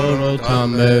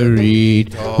לדורותם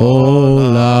ברית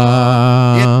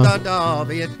עולם. יתגדל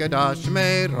ויתקדש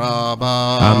שמי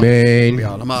רבה, אמן.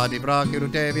 בעלמא דברה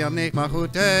חירותי וימליך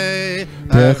מלכותי,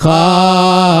 בחייכם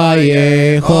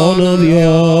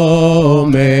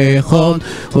וביומכם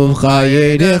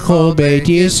ובחיי כל בית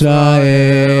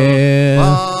ישראל,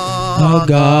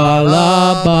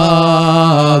 בגלה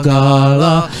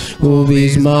בגלה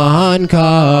ובזמן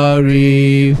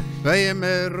קריב,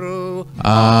 ויאמרו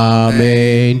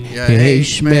אמן. יהי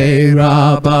שמי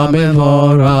רבה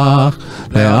מבורך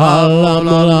לעולם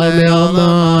עולם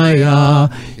עלמיה,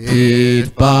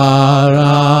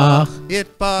 יתברך.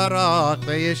 יתברך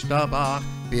וישתבח,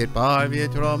 ויתבר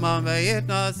ויתרומם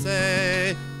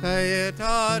ויתנשא,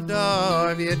 ויתהדר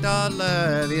ויתהלל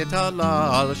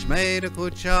ויתהלל שמי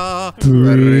דקודשה,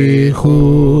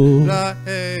 בריחו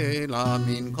לעילה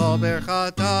מן כל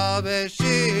ברכתה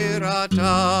ושירתה,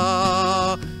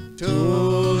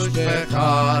 תושבחתה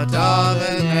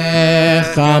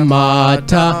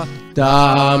ונחמתה,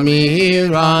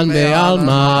 דמירן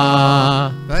בעלמה.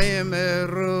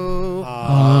 ויאמרו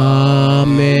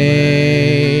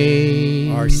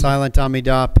Amen. Our silent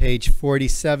Amidah, page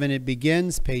 47, it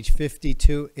begins. Page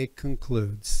 52, it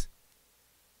concludes.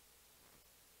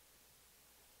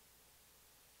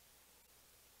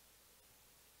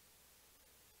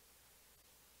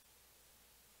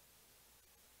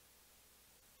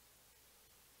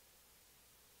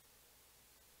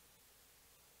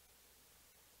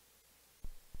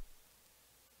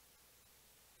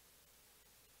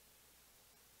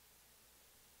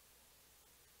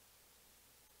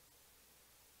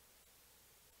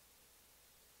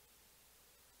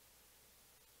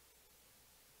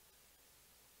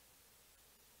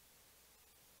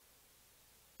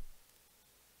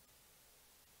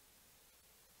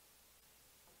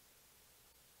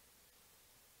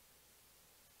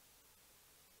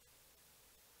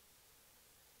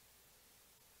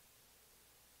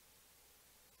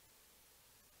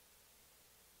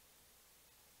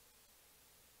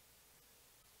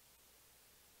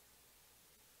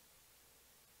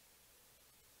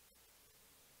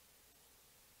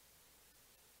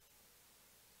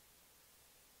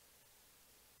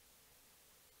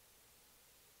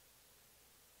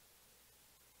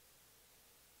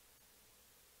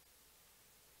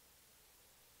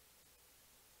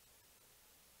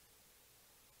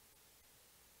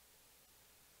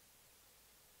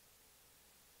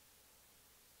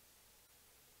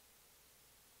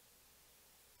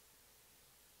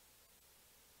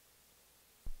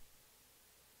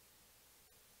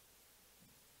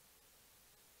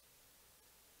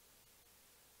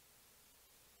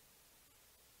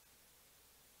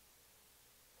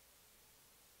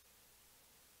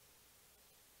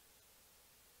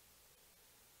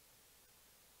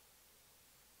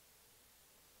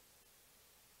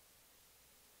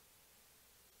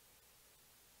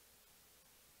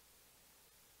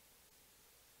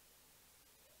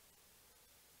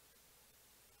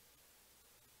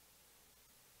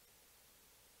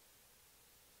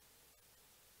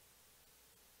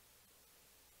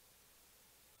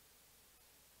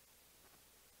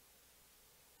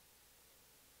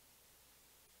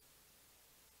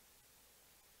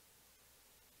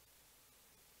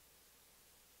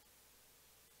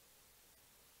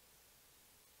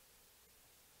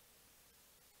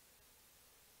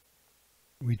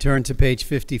 We turn to page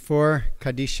 54,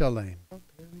 Kaddish Shalem.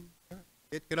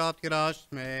 יתקראת קרש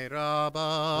שמי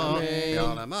רבה,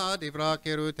 בעלמא דברה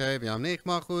חירותי וימליך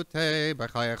מלכותי,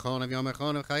 בחייכם וביומכם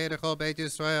ובחיי כל בית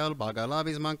ישראל, בגלה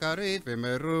בזמן קריב,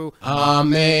 ואמרו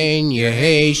אמן.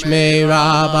 יהי שמי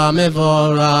רבה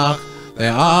מבורך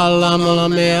לעולם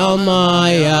עולמי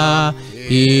עלמיה,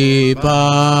 יתברך.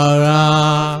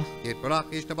 יתברך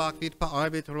יתברך וישתבח ויתפאר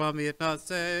ויתרומם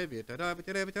ויתנשא ויתהדר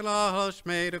ותראה ותהלל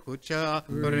שמי לקודשה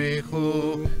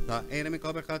בריחו לעילה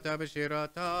מכל ברכתה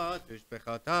ושירתה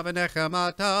תשבחתה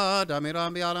ונחמתה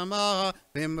דמירם ביעלמה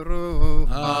ואמרו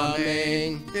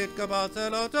אמן. תתקבל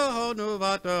צלות ההון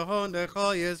ובת ההון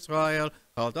לכל ישראל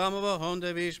כל דם ובהון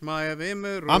דבישמיא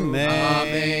ואמרו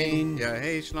אמן.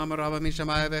 יהי שלום רבה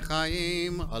משמיים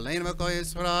וחיים עלינו וכל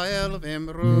ישראל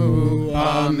ואמרו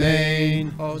אמן.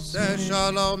 עושה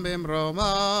שלום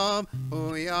במרומיו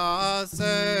הוא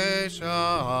יעשה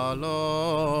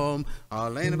שלום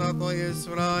עלינו וכל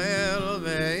ישראל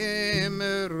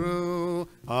ואמרו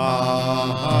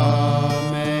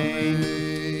Amen.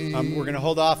 We're going to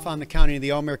hold off on the counting of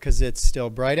the Omer because it's still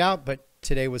bright out, but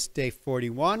today was day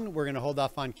 41. We're going to hold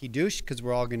off on Kiddush because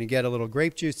we're all going to get a little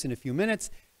grape juice in a few minutes.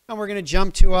 And we're going to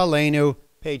jump to Aleinu,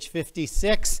 page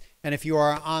 56. And if you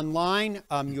are online,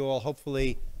 you will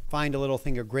hopefully find a little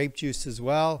thing of grape juice as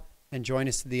well. And join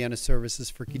us at the end of services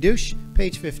for Kiddush,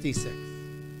 page 56.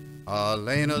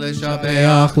 עלינו לשבח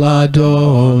Beach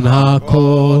ladon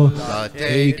hakol,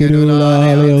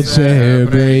 Tekedula yotzer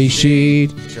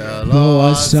beishit, Lo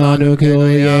asanu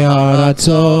kiloye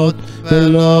haratzot,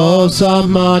 Velo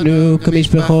samanu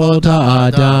kamishpechot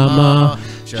ha'adama,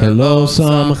 Shelo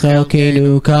sam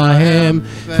chelkenu kahem,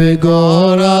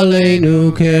 V'gor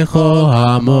aleinu kecho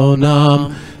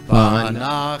hamonam,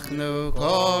 ואנחנו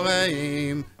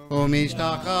קוראים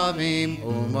ומשתחווים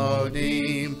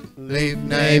ומודים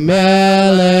לפני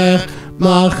מלך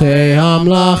מלכי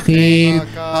המלכים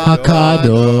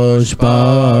הקדוש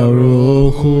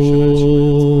ברוך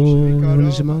הוא.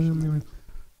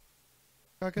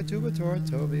 ככתוב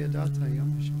בתורתו וידעת יום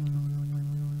השם.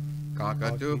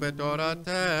 ככתוב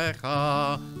בתורתך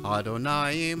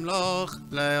אדוני ימלוך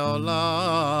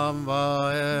לעולם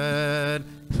ועד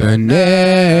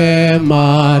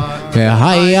ונאמר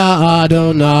והיה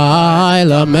אדוני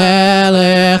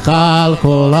למלך על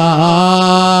כל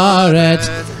הארץ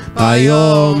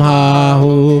ביום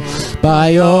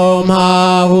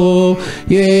ההוא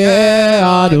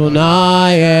יהיה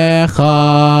אדוני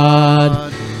אחד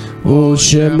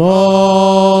ושמו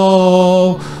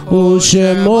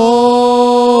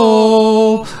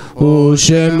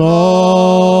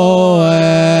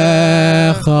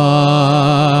אחד.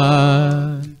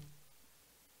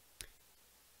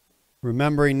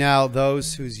 Remembering now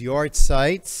those whose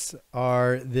yortzites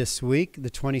are this week, the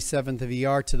 27th of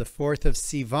Iyar to the 4th of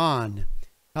Sivan.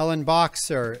 Helen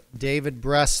Boxer, David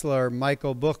Bressler,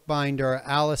 Michael Bookbinder,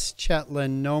 Alice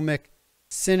Chetlin, Nomic,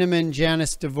 Cinnamon,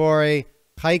 Janice DeVore,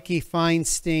 Heike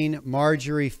Feinstein,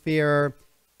 Marjorie Fearer,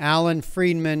 Alan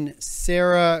Friedman,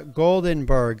 Sarah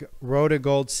Goldenberg, Rhoda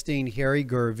Goldstein, Harry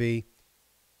Gervey,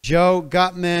 Joe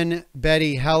Gutman,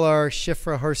 Betty Heller,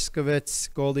 Shifra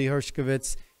Hershkovitz, Goldie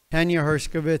Hershkovitz, Henya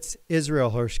Hershkovitz,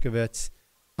 Israel Hershkovitz,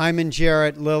 Hyman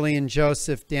Jarrett, Lillian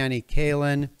Joseph, Danny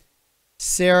Kalin,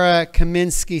 Sarah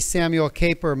Kaminsky, Samuel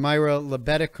Caper, Myra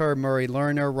Lebediker, Murray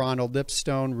Lerner, Ronald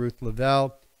Lipstone, Ruth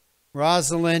Lavelle,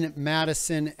 Rosalind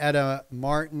Madison, Etta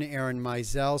Martin, Aaron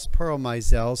Mizels, Pearl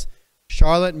Mizels,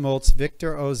 Charlotte Moltz,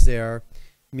 Victor Ozer,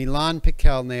 Milan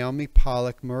Piquel, Naomi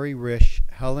Pollock, Murray Risch,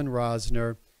 Helen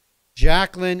Rosner,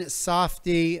 Jacqueline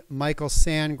Softy, Michael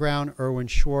Sandground, Erwin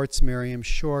Schwartz, Miriam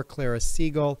Shore, Clara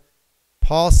Siegel,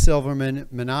 Paul Silverman,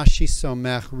 Menashe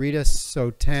Somech, Rita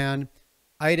Sotan,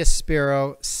 Ida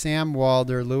Spiro, Sam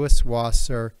Walder, Louis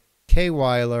Wasser, Kay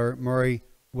Weiler, Murray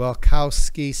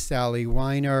Welkowski, Sally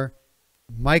Weiner,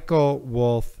 Michael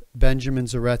Wolf, Benjamin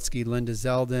Zaretsky, Linda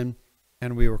Zeldin,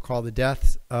 and we recall the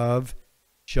deaths of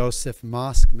Joseph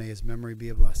Mosk. May his memory be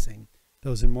a blessing.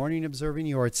 Those in mourning observing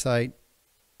yortzeit,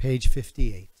 page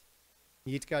 58.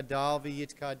 Yitkadal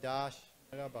v'yitkadash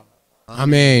rabah.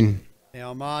 Amen.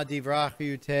 Ne'alma divrach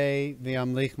yute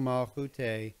v'yamlich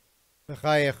malchute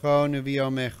v'chayechon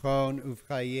v'yomechon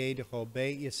uv'chayei d'chol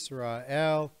beit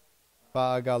Yisrael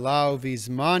v'agalau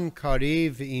v'zman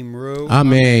kariv v'imru.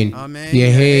 Amen. Amen.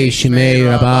 Yehi shmei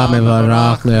rabba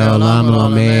mevarach le'olam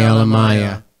l'amei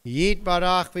alamaya. Yit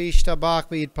barach v'yishtabach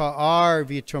v'yitpa'ar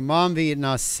v'yitromam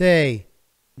v'yitnaseh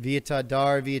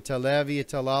v'yitadar v'yitalev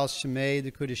v'yitalal shmei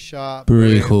d'kudisha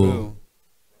B'richu.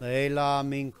 Leila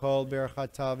min kol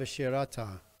berchata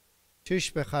v'shirata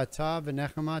tushbechata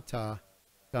v'nechamata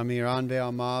tamiran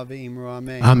ve'alma v'imru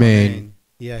amen. Amen.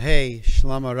 Yehei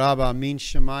shlama rabba min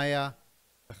shemaya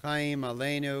v'chaim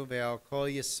aleinu ve'al kol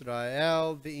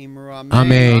Yisrael v'imru amen.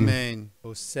 Amen. Amen.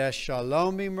 Oseh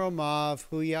shalom b'imromav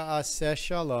hu ya'aseh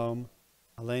shalom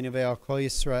aleinu ve'al kol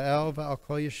Yisrael ve'al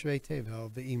kol yeshvei tevel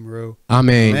v'imru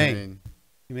Amen. amen.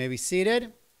 You may be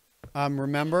seated.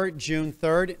 Remember, June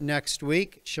 3rd, next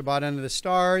week, Shabbat Under the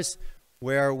Stars,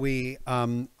 where we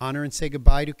honor and say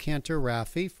goodbye to Cantor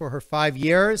Raffi for her 5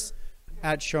 years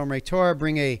at Shomrei Torah.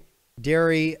 Bring a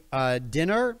dairy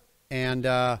dinner, and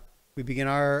we begin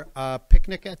our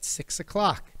picnic at 6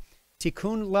 o'clock.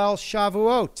 Tikkun Leil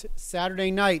Shavuot,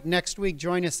 Saturday night next week.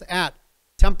 Join us at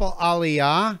Temple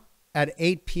Aliyah at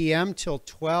 8 p.m. till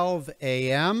 12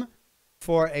 a.m.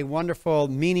 for a wonderful,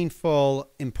 meaningful,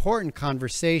 important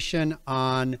conversation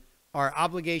on our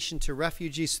obligation to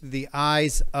refugees through the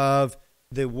eyes of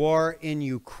the war in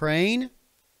Ukraine.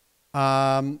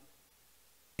 And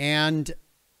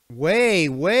way,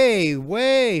 way,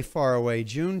 way far away,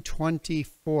 June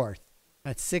 24th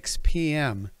at 6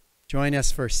 p.m. Join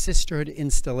us for Sisterhood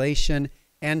Installation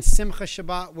and Simcha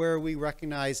Shabbat, where we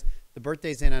recognize the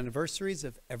birthdays and anniversaries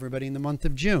of everybody in the month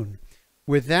of June.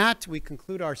 With that, we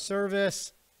conclude our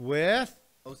service with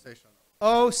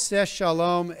Oseh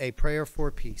Shalom, a prayer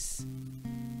for peace.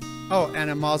 Oh, and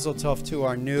a mazel tov to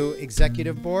our new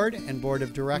executive board and board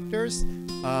of directors,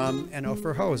 and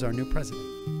Ofer Ho is our new president.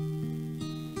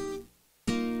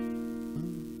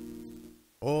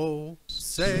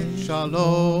 Oseh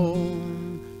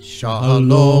Shalom,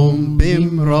 Shalom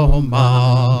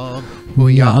bimromav, hu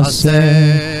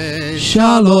yaseh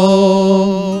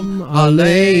Shalom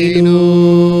aleinu,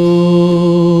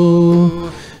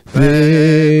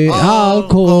 ve'al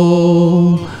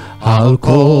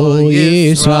kol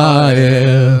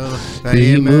Yisrael,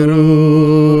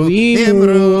 ve'imru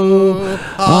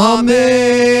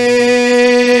amen.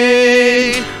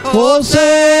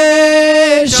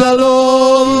 Oseh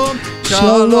Shalom,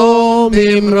 Shalom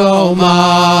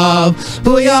bimromav,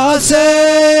 hu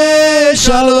yaseh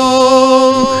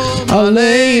Shalom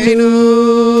aleinu.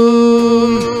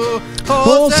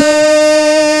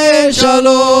 Oseh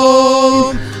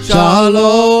Shalom,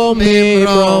 Shalom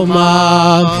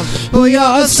bimromav, hu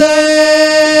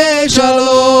yaseh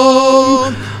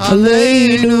Shalom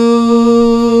aleinu.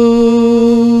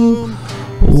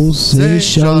 Oseh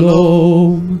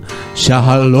Shalom,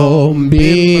 Shalom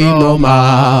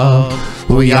bimromav,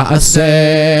 hu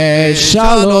yaseh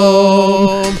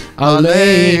Shalom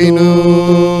aleinu.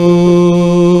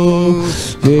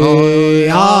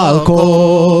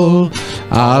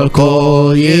 Al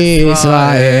kol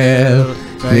Yisrael,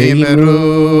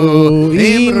 ve'imru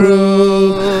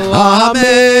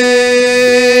amen.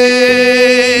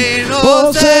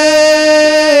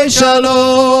 Oseh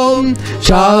Shalom,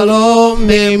 Shalom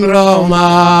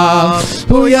bimromav,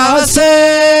 hu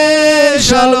yaseh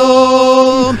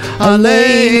Shalom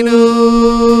aleinu.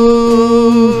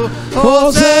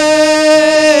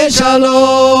 Oseh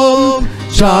Shalom,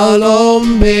 Shalom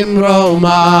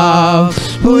bimromav,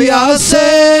 hu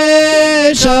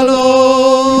yaseh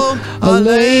Shalom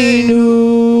aleinu.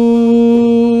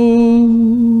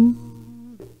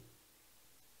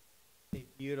 A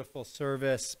beautiful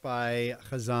service by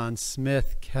Chazan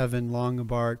Smith, Kevin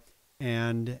Longabart,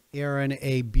 and Aaron.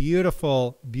 A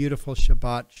beautiful, beautiful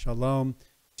Shabbat Shalom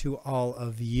to all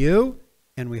of you.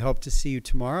 And we hope to see you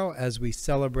tomorrow as we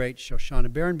celebrate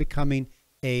Shoshana Baron becoming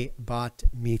a bat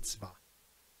mitzvah.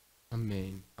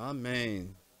 Amen.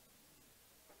 Amen.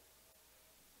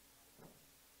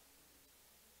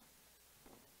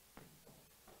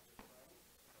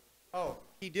 Oh,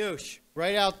 Kiddush,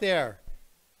 right out there.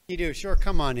 Kiddush, sure,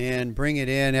 come on in. Bring it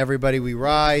in. Everybody, we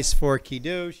rise for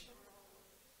Kiddush.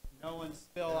 No one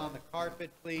spill on the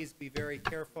carpet, please. Be very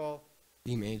careful.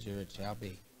 D major it shall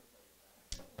be.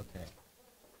 Okay.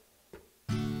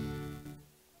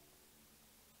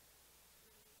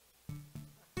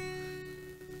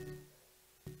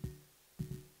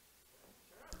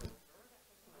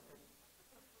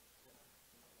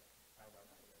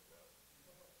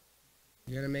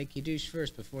 You gotta make Kiddush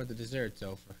first before the dessert's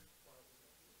over.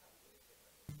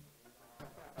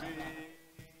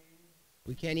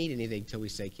 We can't eat anything till we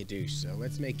say Kiddush, so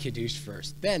let's make Kiddush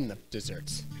first, then the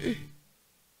desserts.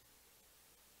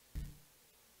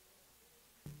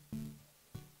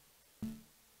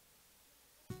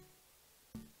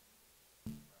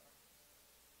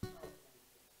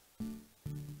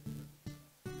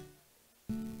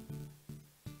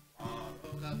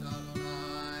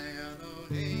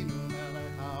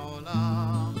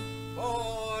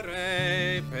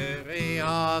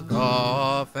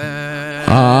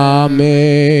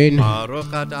 Amen.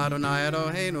 Baruch Adonai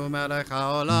Eloheinu melech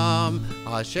haolam,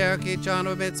 asher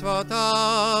kitshanu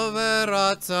mitzvotav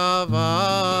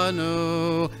v'ratzavanu,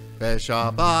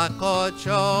 v'shabbat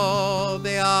kodsho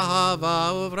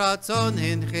b'ahava uvratzon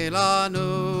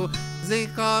hinchilanu,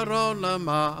 zikaron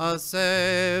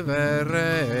lema'aseh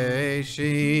v'reishit,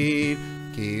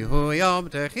 ki hu yom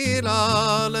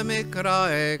techila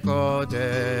lemikra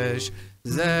kodesh,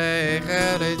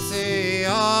 Zecher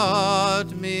Yetziat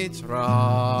Mitzrayim.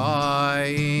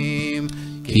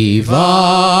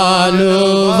 Kivanu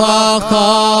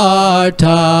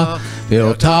v'charta,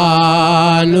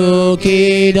 v'otanu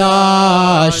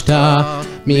kidashta,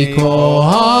 mikohamim,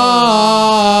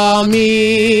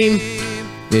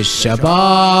 v'shabbat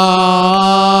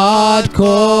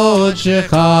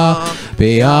kodshecha,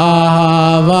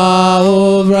 v'ahava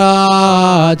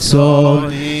uvratzon,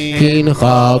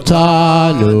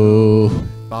 hinchaltanu.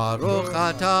 Baruch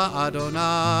Ata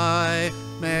Adonai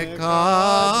Mekadesh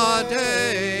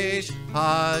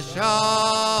HaShabbat.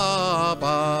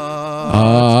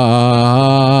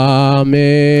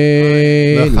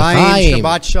 Amen. L'chaim.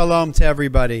 Shabbat shalom to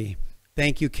everybody.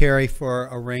 Thank you, Carrie, for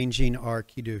arranging our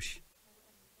kiddush.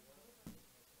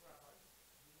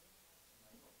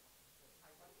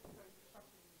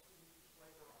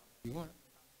 You want it?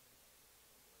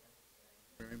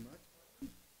 Very much.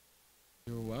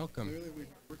 You're welcome.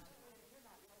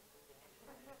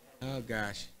 Oh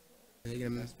gosh, are they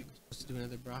supposed to do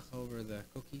another bracha over the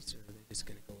cookies, or are they just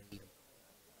gonna go and eat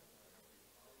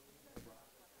them?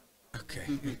 Okay.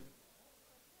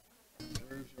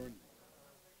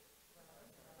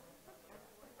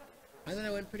 I thought I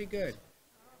went pretty good,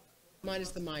 minus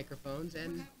the microphones,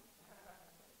 and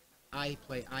I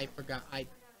forgot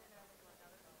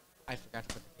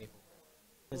to put the cable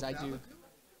because I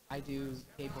do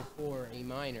cable 4 A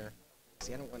minor.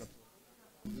 See, I don't want to.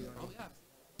 Oh yeah.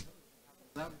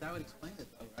 That would explain it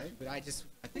though, right? But I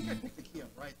think I picked the key up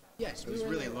right. Yes, it was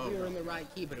really low. We were in the right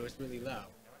key, but it was really low.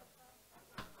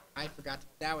 I forgot.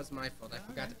 That was my fault. I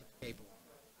forgot to put the cable.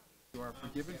 You are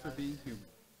forgiven for being human.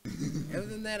 Other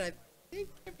than that, I think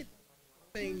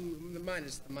everything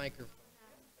minus the microphone.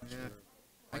 Yeah.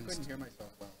 I couldn't hear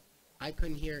myself well. I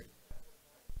couldn't hear.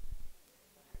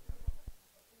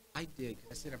 I did,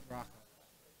 'cause I said a bracha.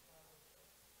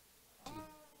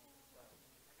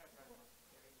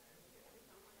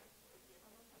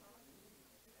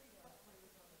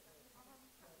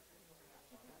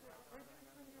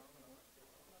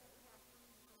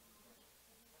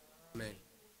 Amen.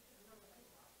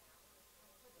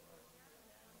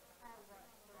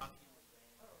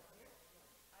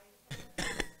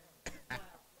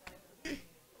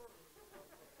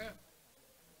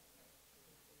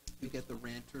 You get the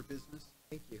ranter business?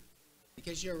 Thank you.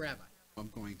 Because you're a rabbi. I'm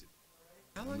going to.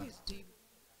 How long is Steve?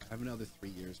 I have another 3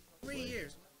 years. 3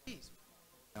 years. Jeez.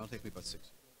 That'll take me about 6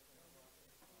 years.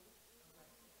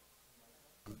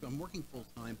 I'm working full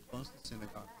time, close to the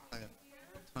synagogue. I have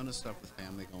a ton of stuff with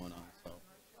family going on. So,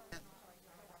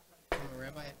 I'm a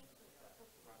rabbi.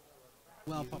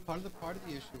 well, part of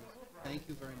the issue is thank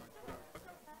you very much.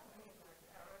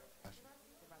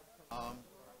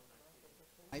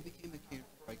 I became a cantor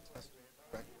by testing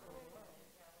correctly.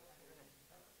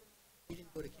 You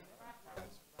didn't go to camp.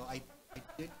 Well, I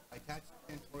did. I taught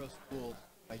cantorial school.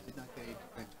 I did not get a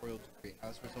cantorial degree.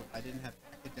 As a result, I didn't have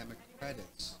academic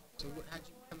credits. So how'd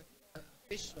you become an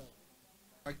official?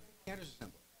 Our cantors are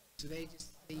simple. So they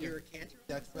just say you're a cantor?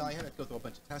 Well, I had to go through a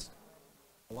bunch of testing,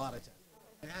 a lot of testing.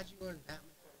 But how'd you learn that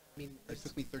much? I mean, It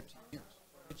took me 13 years.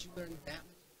 but you learned that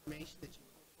much information that you.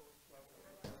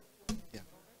 Yeah.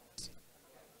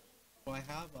 Well, I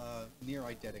have a near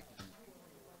eidetic.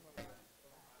 You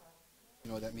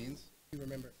know what that means? You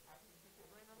remember,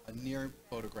 A near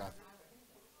photograph.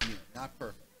 Near, not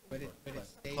perfect, but it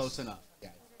stays. close enough.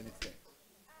 Yeah, and it stays.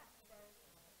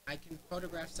 I can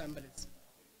photograph some, but it's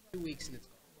 2 weeks and it's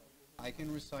gone. I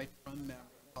can recite from memory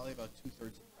probably about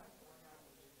 2/3 of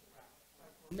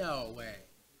No way.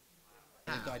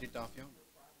 the How? guided daf yomi,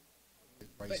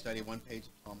 where you But- study one page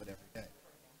of Talmud every day.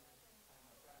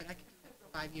 But I could do that for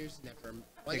 5 years and never. Well,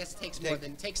 I Take- guess it takes take- more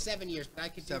than 7 years, but I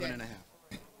could do that. 7.5.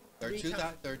 There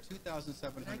are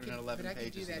 2,711 But I could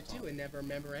pages do in the that too Talmud. and never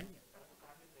remember any of it.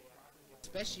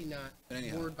 Especially not But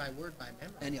anyhow. word by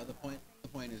memory. Anyhow, the point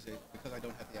is that because I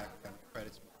don't have the academic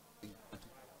credits, being went to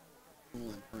school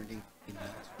and earning a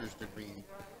master's degree in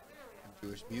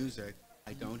Jewish music,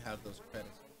 I don't have those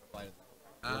credits to apply to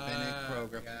the rabbinic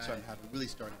program, got so I'm it. really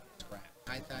starting from scratch.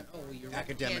 I thought, oh, well, you're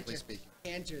Academically cantor, speaking.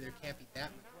 Cantor, there can't be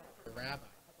that much for a rabbi.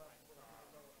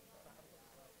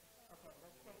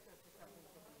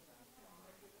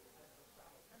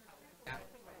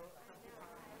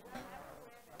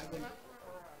 I wouldn't,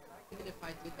 even if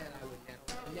I did that, I would never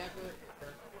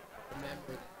ever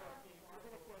remember that.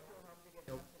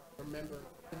 Remember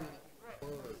the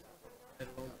word, let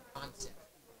alone the concept.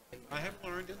 I have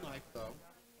learned in life, though.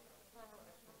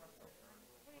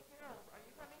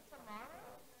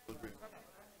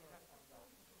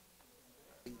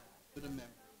 Good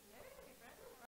memory.